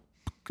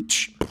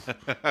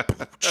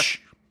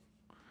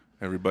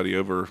 Everybody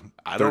over 13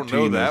 I don't know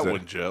knows that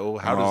one, Joe.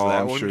 How does Oh,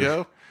 that I'm one sure.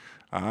 go?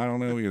 I don't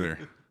know either.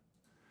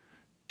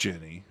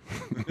 Jenny.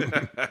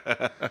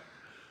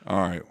 All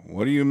right.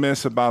 What do you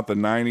miss about the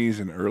 90s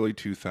and early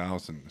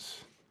 2000s?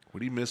 What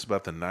do you miss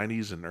about the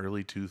 90s and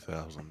early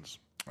 2000s?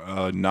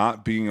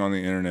 Not being on the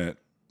internet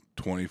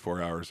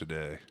 24 hours a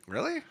day.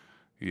 Really?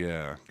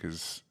 Yeah,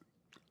 because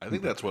I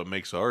think that's what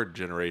makes our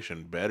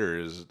generation better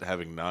is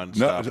having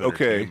nonstop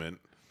okay. entertainment.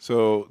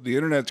 So the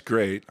internet's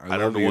great. I I love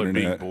don't know the what being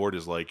internet. bored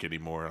is like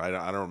anymore. I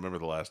don't remember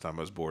the last time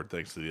I was bored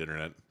thanks to the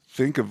internet.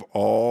 Think of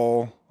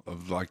all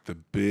of like the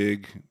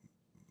big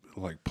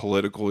like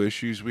political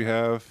issues we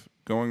have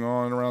going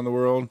on around the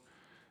world,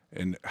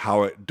 and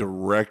how it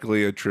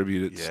directly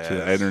attributes to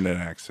Yes. internet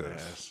access.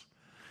 Yes.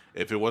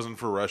 If it wasn't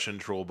for Russian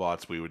troll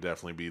bots, we would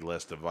definitely be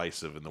less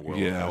divisive in the world.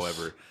 Yes.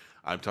 However,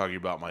 I'm talking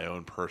about my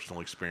own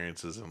personal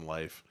experiences in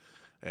life.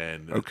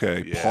 And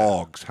Okay, yeah.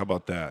 Pogs. How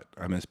about that?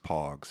 I miss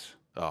Pogs.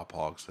 Oh,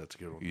 Pogs, that's a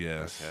good one.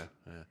 Yes. Okay.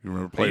 Yeah. You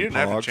remember But playing you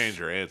didn't Pogs? have to change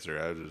your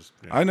answer. I just.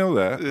 I know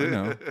that. I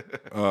know.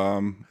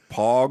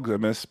 Pogs. I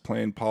miss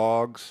playing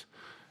Pogs.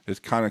 It's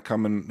kind of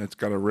coming. It's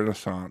got a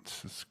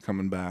renaissance. It's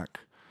coming back.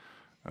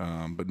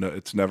 But no,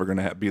 it's never going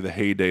to be the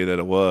heyday that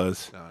it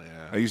was. Oh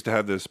yeah. I used to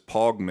have this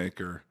Pog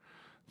maker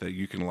that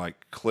you can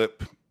like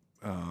clip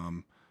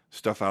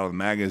stuff out of the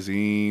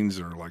magazines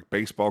or like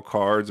baseball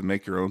cards and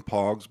make your own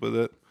Pogs with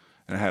it.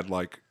 And it had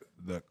like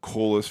the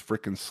coolest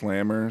freaking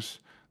slammers,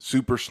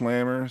 super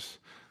slammers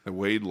that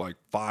weighed like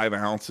 5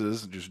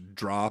 ounces and just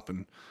drop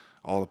and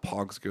all the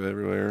Pogs go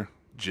everywhere.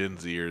 Gen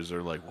Zers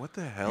are like, what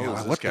the hell Yeah, is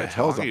this what guy the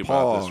hell's talking a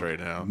about Pog? this right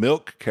now?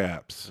 Milk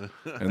caps.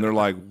 And they're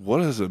like,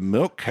 what is a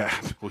milk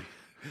cap?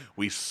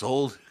 We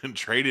sold and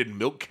traded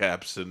milk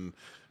caps and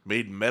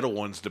made metal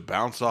ones to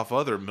bounce off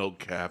other milk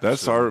caps.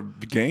 That's and, our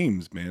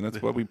games, man.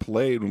 That's what we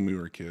played when we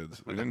were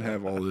kids. We didn't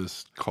have all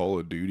this Call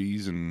of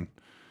Duties and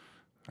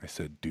I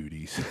said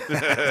duties.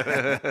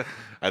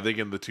 I think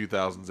in the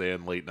 2000s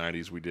and late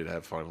 90s we did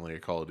have finally a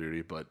Call of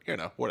Duty, but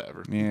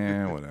whatever.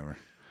 Yeah, whatever.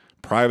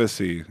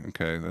 Privacy.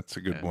 Okay, that's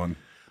a good one.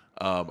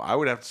 I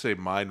would have to say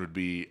mine would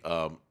be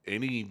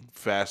any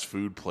fast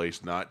food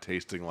place not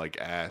tasting like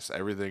ass.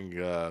 Everything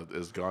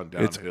has gone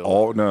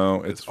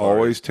downhill. It's far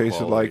always as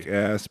tasted quality. like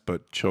ass,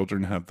 but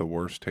children have the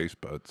worst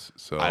taste buds.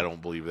 So I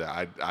don't believe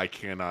that. I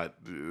cannot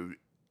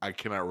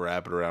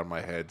wrap it around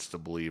my head to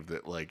believe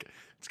that like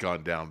it's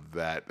gone down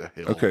that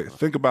hill. Okay,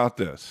 think about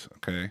this.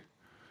 Okay,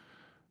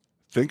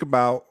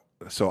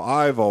 so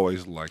I've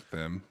always liked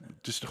them.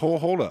 Just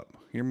hold up.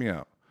 Hear me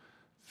out.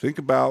 Think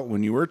about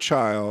when you were a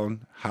child,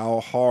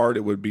 how hard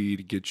it would be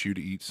to get you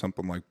to eat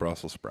something like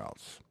Brussels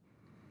sprouts.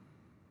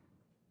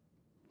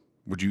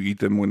 Would you eat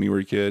them when you were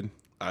a kid?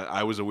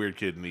 I was a weird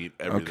kid and eat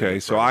everything. Okay,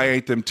 in so front I of me.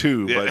 ate them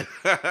too, Yeah.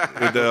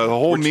 but the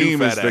whole We're two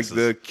meme is fat like asses.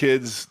 the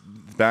kids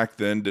back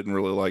then didn't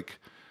really like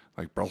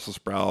Brussels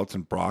sprouts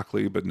and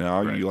broccoli, but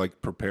now Right. you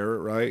like prepare it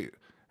right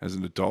as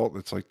an adult.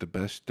 It's like the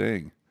best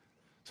thing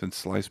since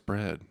sliced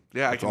bread.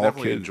 Yeah, I It's can all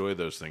definitely kids. enjoy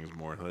those things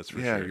more. That's for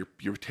Yeah, sure.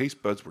 your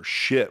taste buds were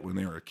shit when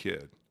they were a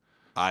kid.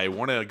 I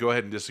want to go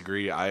ahead and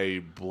disagree. I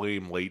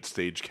blame late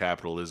stage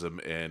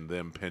capitalism and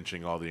them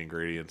pinching all the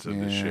ingredients of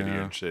the shittier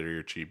Yeah. and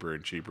shittier, cheaper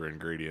and cheaper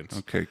ingredients.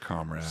 Okay,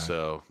 comrade.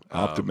 So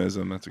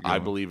Optimism. That's a good I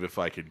one. believe if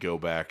I could go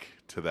back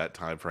to that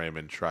time frame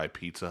and try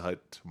Pizza Hut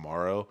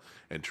tomorrow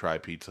and try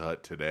Pizza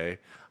Hut today,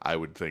 I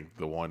would think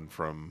the one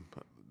from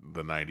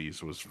the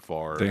 90s was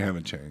They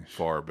haven't changed.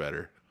 far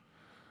better.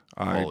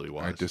 I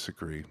quality-wise.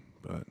 disagree,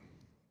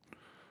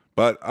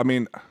 but I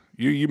mean,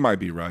 you might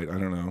be right. I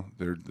don't know.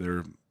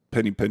 They're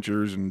penny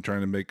pinchers and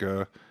trying to make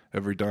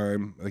every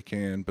dime they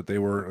can, but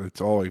it's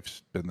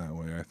always been that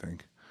way, I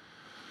think.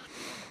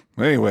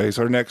 Anyways,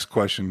 our next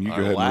question. You go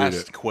Our ahead and read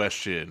last it.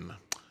 question.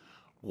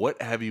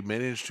 What have you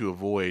managed to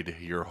avoid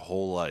your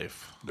whole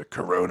life? The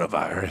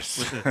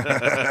coronavirus.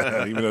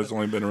 Even though it's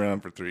only been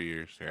around for 3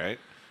 years. Right?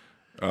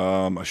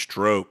 A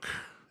stroke.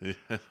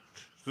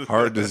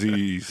 Heart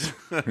disease.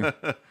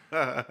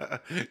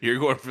 You're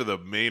going for the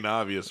main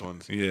obvious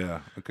ones.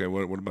 Yeah. Okay,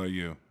 what about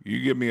you? You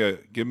give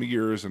me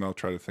yours and I'll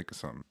try to think of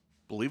something.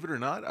 Believe it or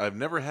not, I've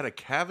never had a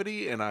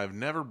cavity and I've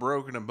never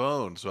broken a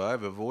bone, so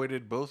I've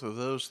avoided both of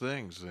those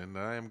things, and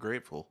I am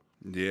grateful.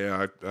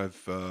 Yeah,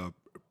 I've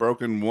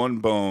broken one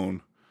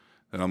bone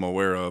that I'm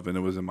aware of, and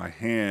it was in my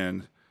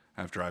hand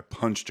after I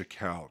punched a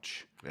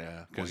couch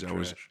Yeah, because white I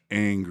was trash.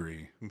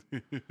 angry.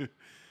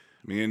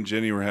 Me and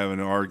Jenny were having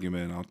an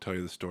argument. I'll tell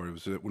you the story. It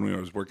was when I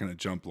was working at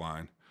Jump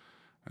Line.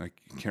 I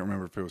can't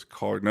remember if it was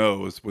called. No, it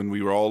was when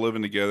we were all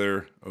living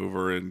together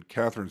over in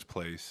Catherine's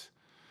place.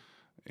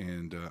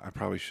 And I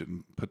probably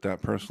shouldn't put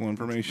that personal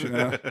information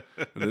out. But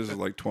this is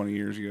like 20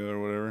 years ago or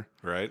whatever.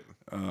 Right?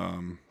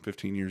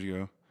 15 years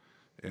ago.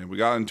 And we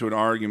got into an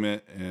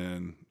argument,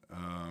 and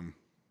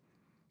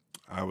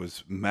I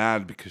was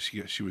mad because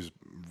she was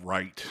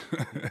right.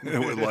 It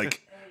was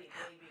like,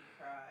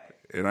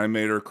 and I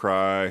made her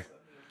cry.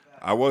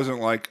 I wasn't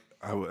like,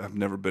 I've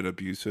never been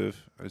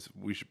abusive.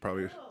 We should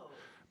probably,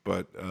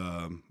 but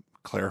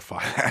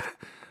clarify that.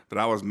 But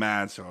I was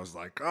mad, so I was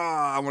like,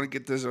 I want to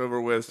get this over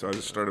with. So I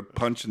just started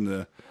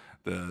punching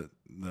the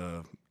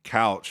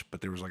couch,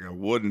 but there was like a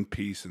wooden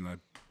piece, and I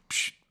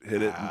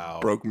hit it Ow.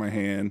 and broke my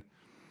hand.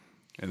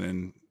 And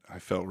then I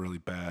felt really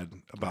bad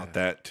about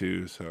that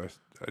too. So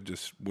I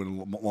just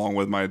went along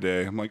with my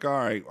day. I'm like, all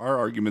right, our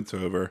argument's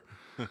over.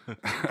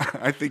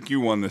 I think you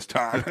won this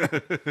time.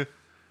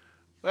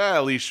 Well,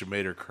 at least you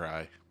made her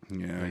cry.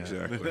 Yeah,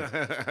 exactly. He felt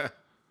bad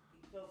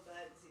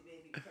because he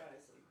made me cry,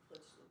 so he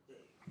punched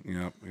the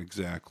thing. Yep,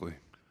 exactly.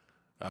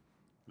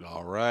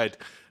 All right.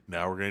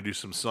 Now we're going to do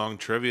some song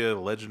trivia,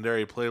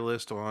 legendary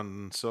playlist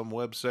on some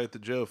website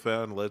that Joe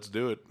found. Let's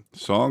do it.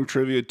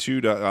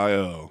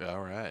 Songtrivia2.io. All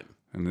right.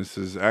 And this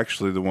is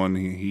actually the one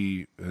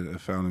he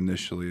found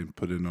initially and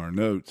put in our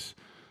notes.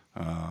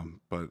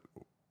 But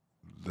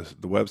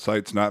the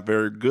website's not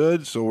very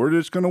good, so we're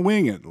just going to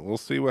wing it. We'll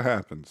see what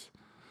happens.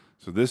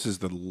 So this is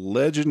the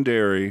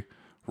legendary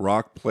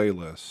rock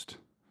playlist.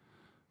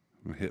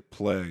 I'm going to hit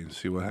play and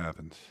see what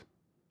happens.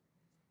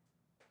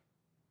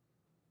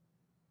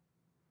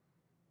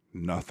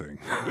 Nothing.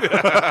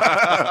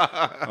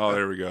 Oh,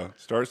 there we go.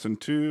 Starts in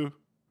 2,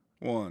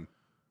 1.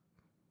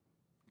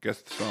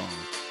 Guess the song.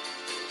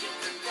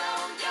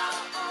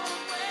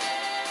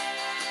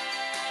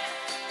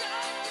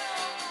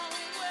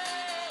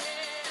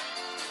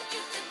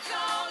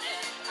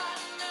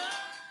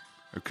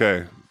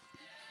 Okay,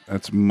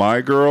 that's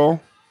My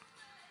Girl,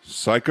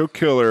 Psycho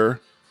Killer,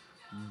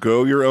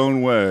 Go Your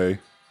Own Way.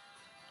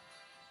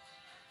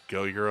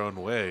 Go your own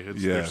way. They're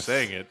Yes.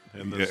 saying it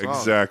in the song.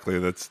 Exactly.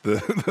 That's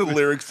the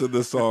lyrics of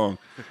the song.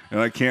 And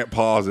I can't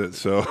pause it,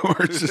 so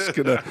we're just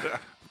going to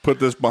put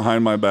this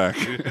behind my back.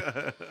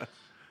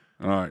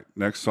 All right,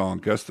 next song.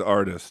 Guess the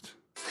artist.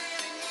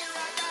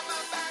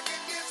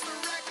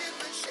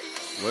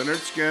 Leonard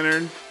Skinner,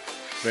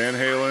 Van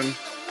Halen,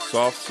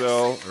 Soft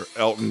Cell, or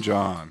Elton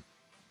John?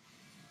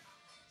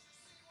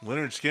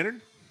 Leonard Skinner?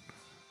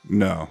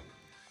 No.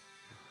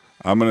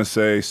 I'm going to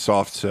say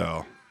Soft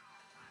Cell.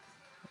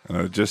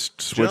 Just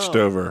switched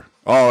over.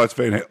 Oh, that's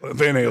Van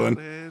Halen.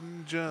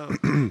 And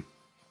jump.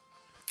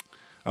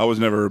 I was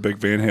never a big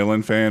Van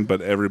Halen fan,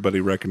 but everybody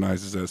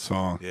recognizes that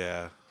song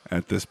Yeah.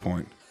 at this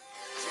point.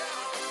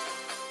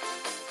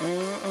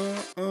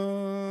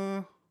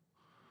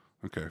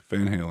 Okay,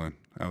 Van Halen.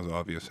 That was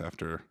obvious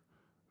after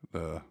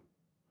the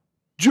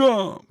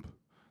jump.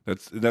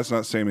 That's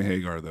not Sammy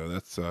Hagar, though.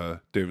 That's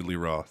David Lee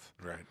Roth.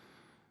 Right.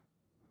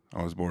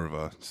 I was more of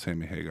a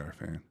Sammy Hagar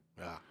fan.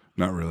 Ah.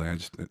 Not really. I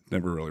just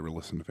never really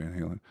listened to Van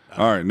Halen.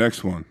 All right,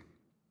 next one.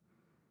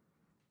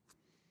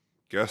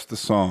 Guess the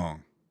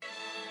song.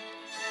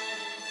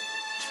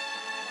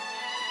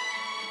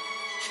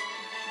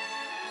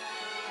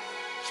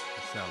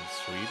 That sounds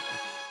sweet.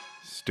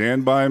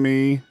 Stand By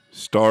Me,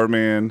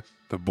 Starman,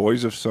 The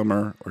Boys of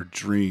Summer, or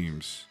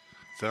Dreams?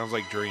 Sounds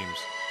like Dreams.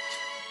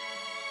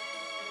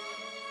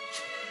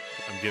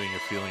 I'm getting a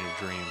feeling of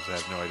Dreams. I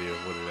have no idea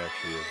what it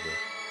actually is, though.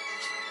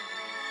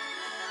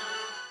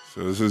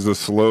 So this is a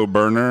slow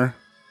burner.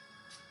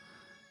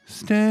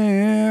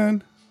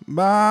 Stand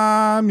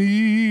by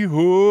me,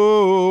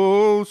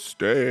 oh,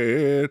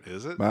 stand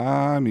Is it?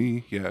 by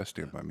me. Yeah,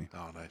 stand by me.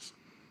 Oh, nice.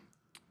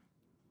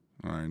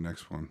 All right,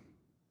 next one.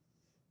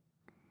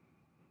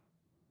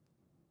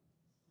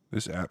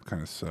 This app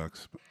kind of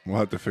sucks. But we'll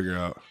have to figure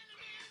out.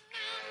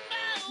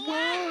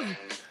 One,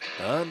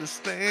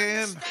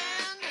 understand.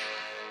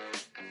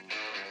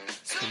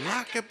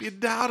 Lock up your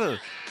daughter.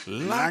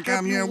 Lock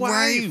up your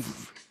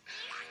wife.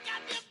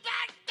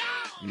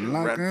 Lock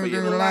Run up for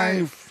your your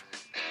life.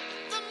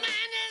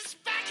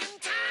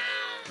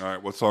 All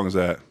right, what song is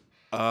that?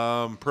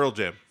 Pearl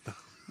Jam.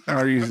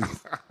 Are you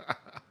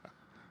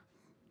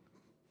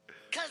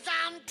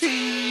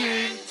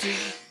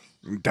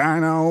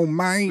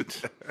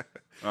Dynamite?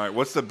 All right,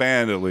 what's the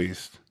band at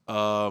least?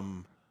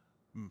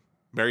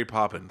 Mary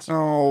Poppins.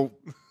 Oh,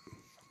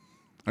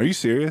 are you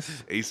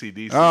serious?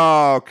 AC/DC.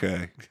 Oh,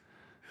 okay.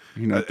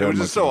 You're not It that was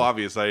much just so of-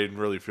 obvious. I didn't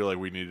really feel like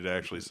we needed to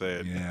actually say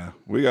it. Yeah,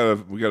 we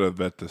gotta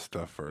vet this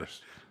stuff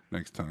first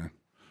next time.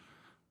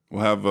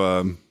 We'll have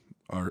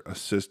our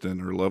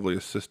assistant, our lovely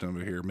assistant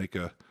over here,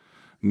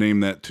 name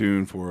that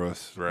tune for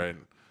us Right.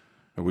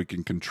 that we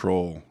can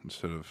control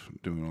instead of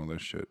doing all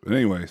this shit. But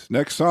anyways,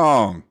 next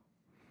song.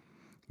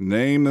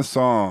 Name the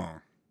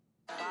song.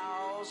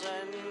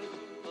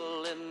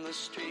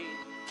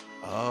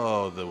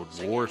 Oh, the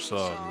war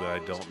song that I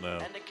don't know.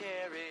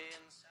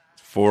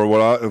 For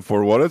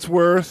what it's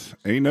worth,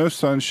 ain't no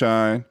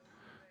sunshine.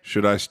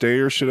 Should I stay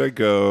or should I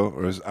go?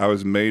 Or I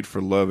was made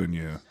for loving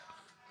you.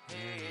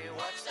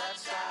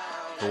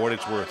 For what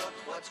it's worth.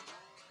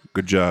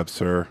 Good job,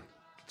 sir.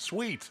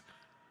 Sweet.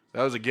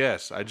 That was a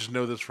guess. I just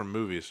know this from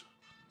movies.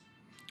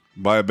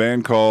 By a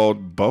band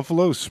called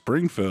Buffalo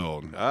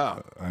Springfield.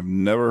 Ah. I've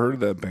never heard of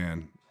that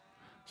band.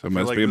 So it I feel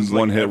must like be a this is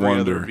one like hit every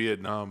wonder. other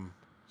Vietnam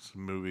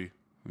movie.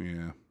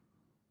 Yeah.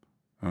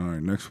 All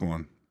right, next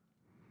one.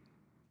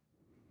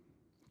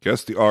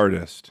 Guess the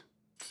artist.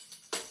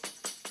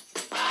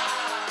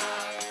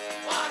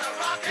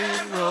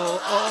 And roll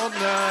all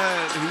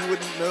night. Who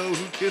wouldn't know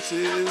who Kiss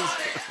is?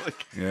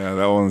 Like, Yeah,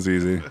 that one's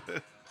easy.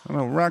 I'm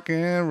gonna rock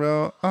and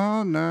roll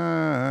all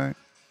night.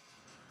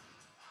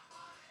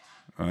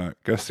 All right,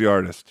 guess the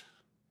artist.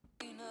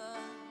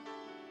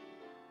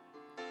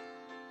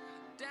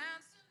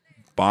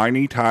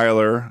 Bonnie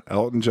Tyler,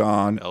 Elton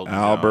John, Elton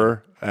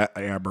ABBA,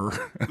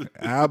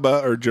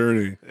 or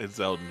Journey. it's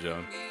Elton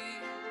John.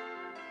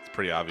 It's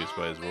pretty obvious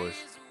by his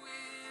voice.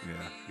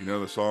 Yeah, you know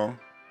the song?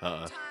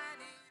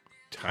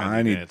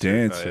 Tiny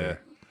Dancer. Oh, yeah.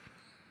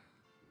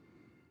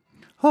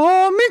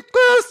 Hold me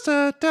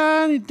closer,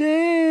 Tiny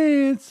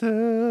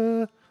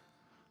Dancer.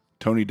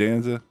 Tony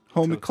Danza.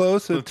 Hold me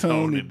closer,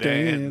 Tony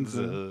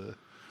Danza.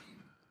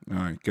 All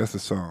right, guess the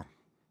song.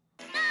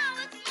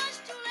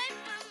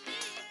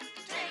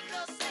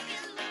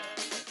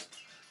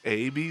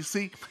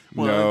 ABC.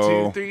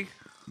 No. 1, 2, 3.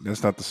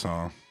 That's not the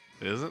song.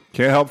 Is it?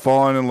 Can't help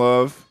falling in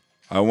love.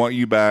 I want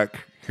you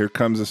back. Here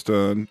comes the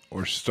sun.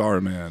 Or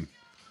Starman.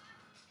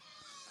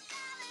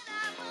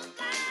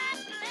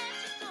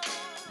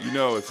 You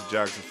know it's a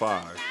Jackson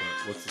 5,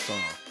 but what's the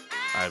song?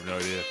 I have no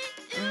idea.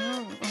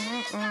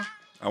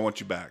 I want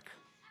you back.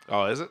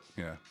 Oh, is it?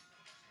 Yeah.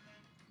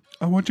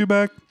 I want you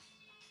back.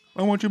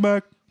 I want you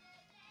back.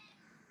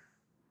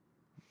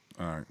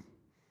 All right.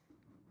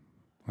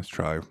 Let's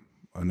try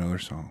another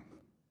song.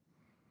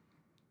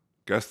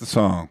 Guess the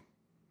song.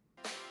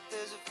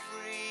 There's a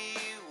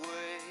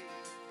freeway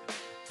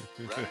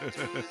right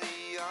through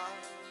the yard.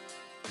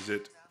 Is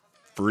it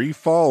Free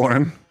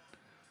Fallin',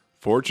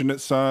 Fortunate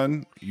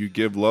Son, You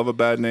Give Love a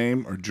Bad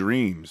Name, or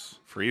Dreams?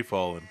 Free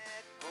falling.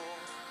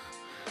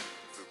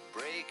 For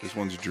breaking This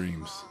one's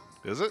Dreams.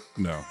 Is it?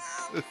 No.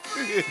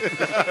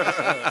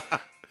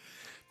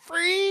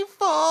 Free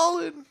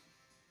falling.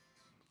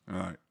 All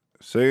right.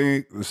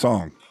 Say the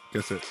song.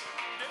 Guess it.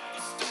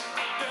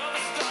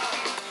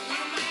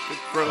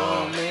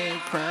 Grown man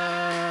cry.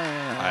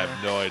 I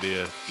have no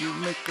idea. You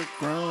make a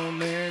grown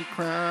man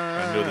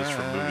cry. I know this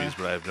from movies,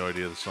 but I have no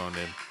idea the song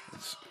name.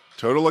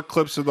 Total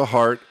Eclipse of the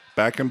Heart,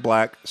 Back in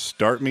Black,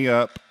 Start Me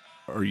Up,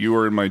 or You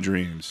Are in My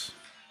Dreams.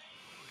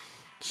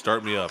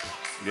 Start me up.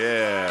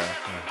 Yeah.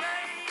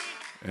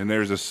 And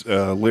there's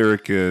a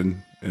lyric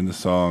in the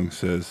song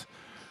says,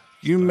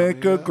 "You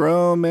make a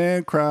grown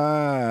man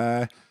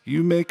cry,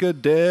 you make a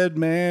dead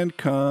man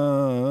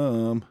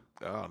come."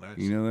 Oh, nice.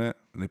 You know that?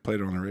 And they played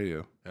it on the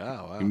radio. Oh,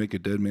 wow. You make a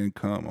dead man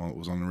come. Oh, it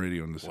was on the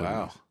radio in the 70s.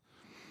 Wow.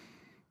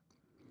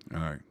 All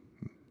right.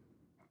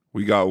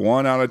 We got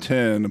 1 out of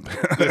 10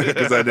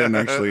 because I didn't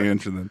actually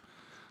answer them.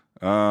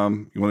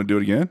 You want to do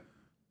it again?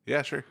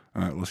 Yeah, sure.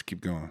 All right, let's keep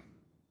going.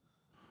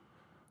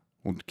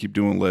 We'll keep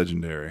doing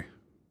legendary.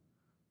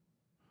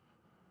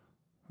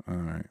 All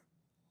right.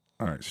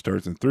 All right.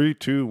 Starts in 3,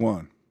 2,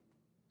 1.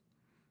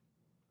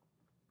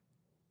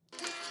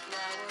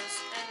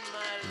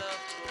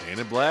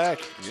 Painted Black.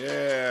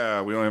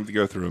 Yeah, we don't have to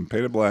go through them.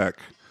 Painted Black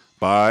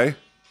by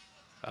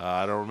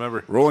I don't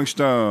remember. Rolling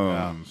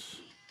Stones.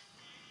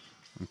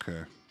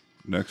 Okay.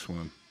 Next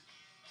one.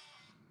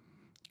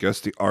 Guess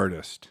the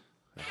artist.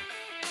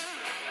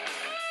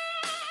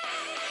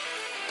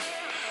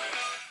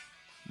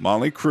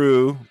 Motley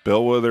Crue,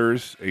 Bill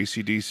Withers,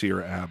 AC/DC,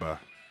 or ABBA.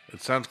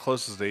 It sounds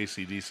closest to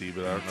AC/DC,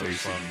 but I don't know the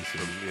song.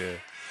 AC/DC. Yeah.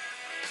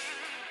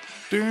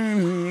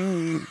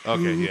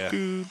 Okay, yeah.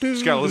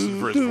 Just gotta listen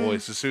for his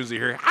voice. As soon as you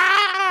hear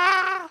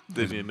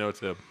then you know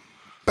it's him.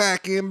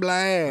 Back in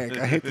black.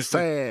 I hit the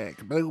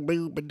sack. Boo,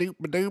 boo, ba doo,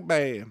 ba doo,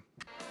 bam.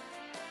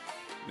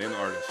 Name the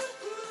artist.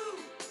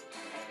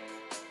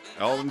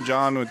 Elton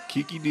John with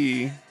Kiki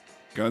D,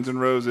 Guns N'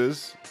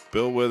 Roses,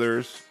 Bill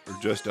Withers, or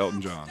just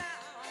Elton John?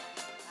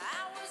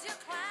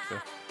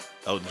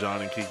 Elton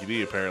John and Kiki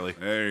D, apparently.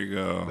 There you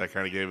go. That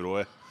kind of gave it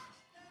away.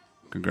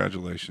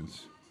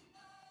 Congratulations.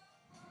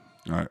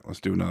 All right, let's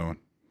do another one.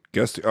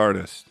 Guess the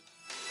artist.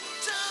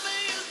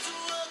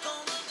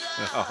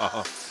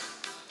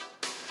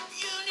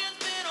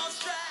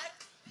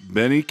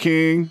 Benny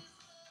King,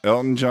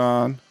 Elton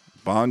John,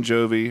 Bon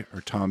Jovi,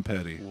 or Tom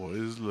Petty? What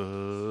is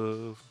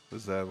love?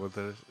 Is that what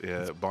that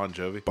is? Yeah, Bon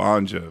Jovi.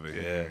 Bon Jovi.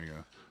 Yeah. There you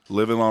go.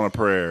 Living on a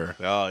Prayer.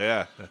 Oh,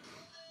 yeah.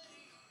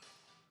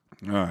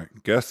 All right,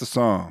 guess the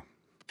song.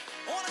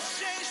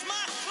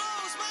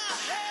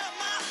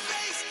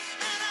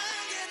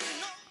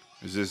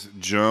 Is this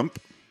Jump,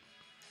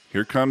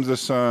 Here Comes the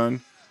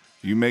Sun,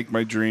 You Make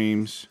My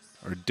Dreams,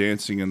 or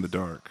Dancing in the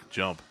Dark?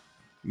 Jump.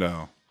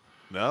 No.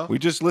 No? We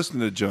just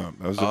listened to Jump.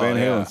 That was the Van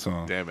Halen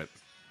song. Damn it.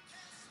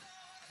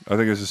 I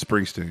think it's a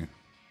Springsteen.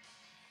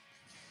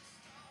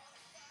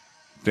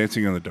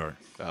 Dancing in the Dark.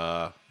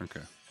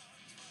 Okay.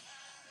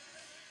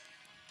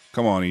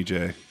 Come on,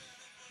 EJ.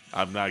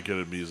 I'm not good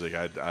at music.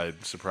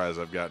 I'm surprised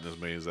I've gotten as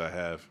many as I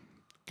have.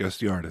 Guess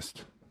the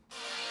artist.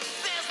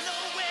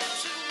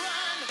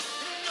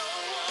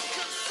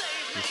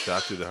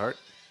 Shot through the heart?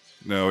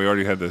 No, we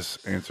already had this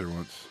answer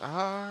once.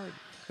 Hard.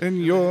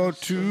 And you're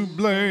to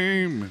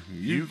blame.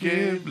 You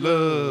gave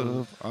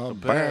love a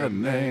bad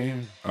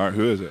name. All right,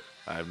 who is it?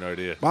 I have no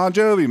idea. Bon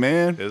Jovi,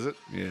 man. Is it?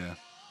 Yeah.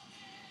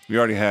 We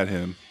already had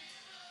him.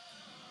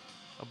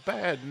 A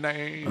bad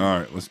name. All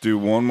right, let's do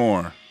one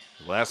more.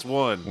 Last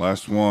one.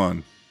 Last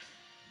one.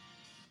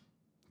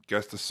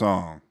 Guess the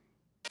song.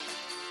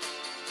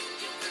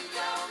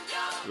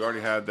 We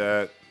already had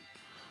that.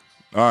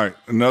 All right,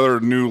 another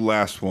new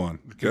last one.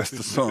 Guess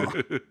the song.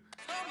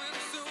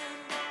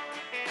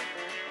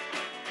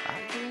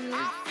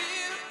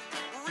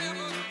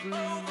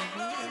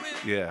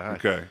 Yeah.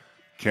 Okay.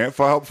 Can't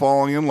Help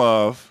Falling in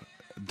Love,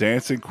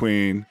 Dancing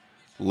Queen,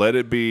 Let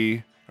It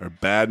Be, or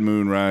Bad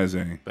Moon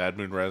Rising. Bad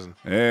Moon Rising.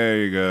 There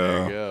you go.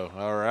 There you go.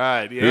 All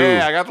right.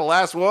 Yeah, I got the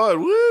last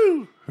one.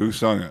 Woo! Who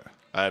sung it?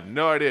 I have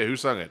no idea who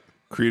sung it.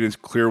 Creedence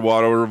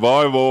Clearwater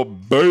Revival,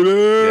 baby.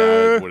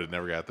 Yeah, I would have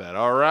never got that.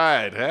 All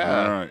right.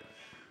 Yeah. All right.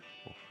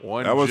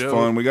 One That was Joe.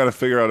 fun. We got to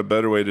figure out a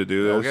better way to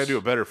do this. We got to do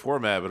a better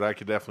format, but I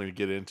could definitely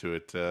get into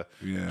it.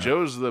 Yeah.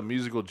 Joe's the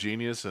musical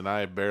genius, and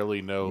I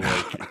barely know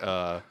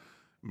like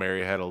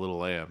Mary Had a Little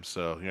Lamb.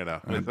 So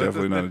I'm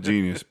definitely not a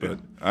genius, but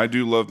I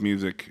do love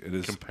music. It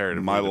is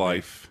Comparatively my to me.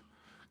 life.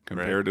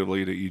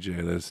 Comparatively to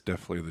EJ, that's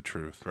definitely the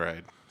truth.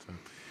 Right.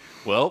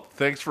 Well,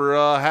 thanks for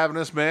having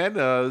us, man.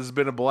 This has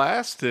been a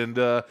blast, and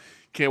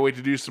can't wait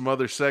to do some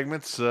other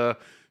segments.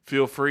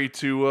 Feel free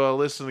to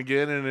listen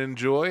again and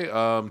enjoy.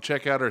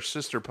 Check out our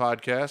sister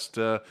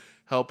podcast,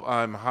 Help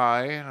I'm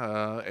High,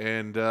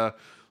 and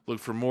look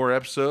for more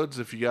episodes.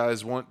 If you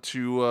guys want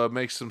to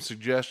make some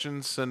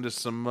suggestions, send us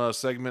some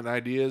segment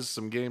ideas,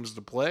 some games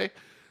to play.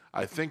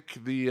 I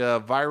think the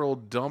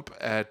viral dump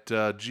at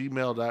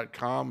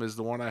gmail.com is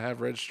the one I have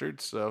registered,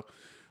 so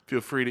feel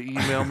free to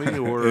email me.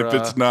 Or If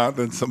it's not,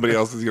 then somebody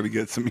else is going to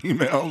get some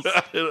emails.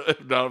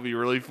 that'll be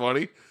really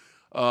funny.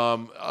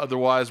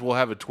 Otherwise, we'll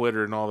have a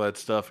Twitter and all that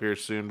stuff here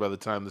soon by the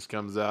time this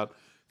comes out.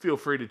 Feel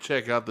free to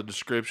check out the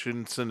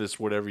description. Send us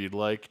whatever you'd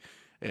like,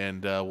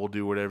 and we'll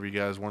do whatever you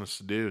guys want us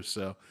to do.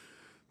 So,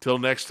 till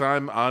next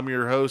time, I'm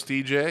your host,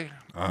 EJ.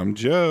 I'm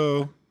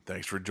Joe.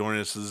 Thanks for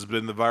joining us. This has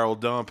been the Viral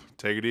Dump.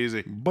 Take it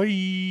easy.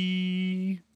 Bye.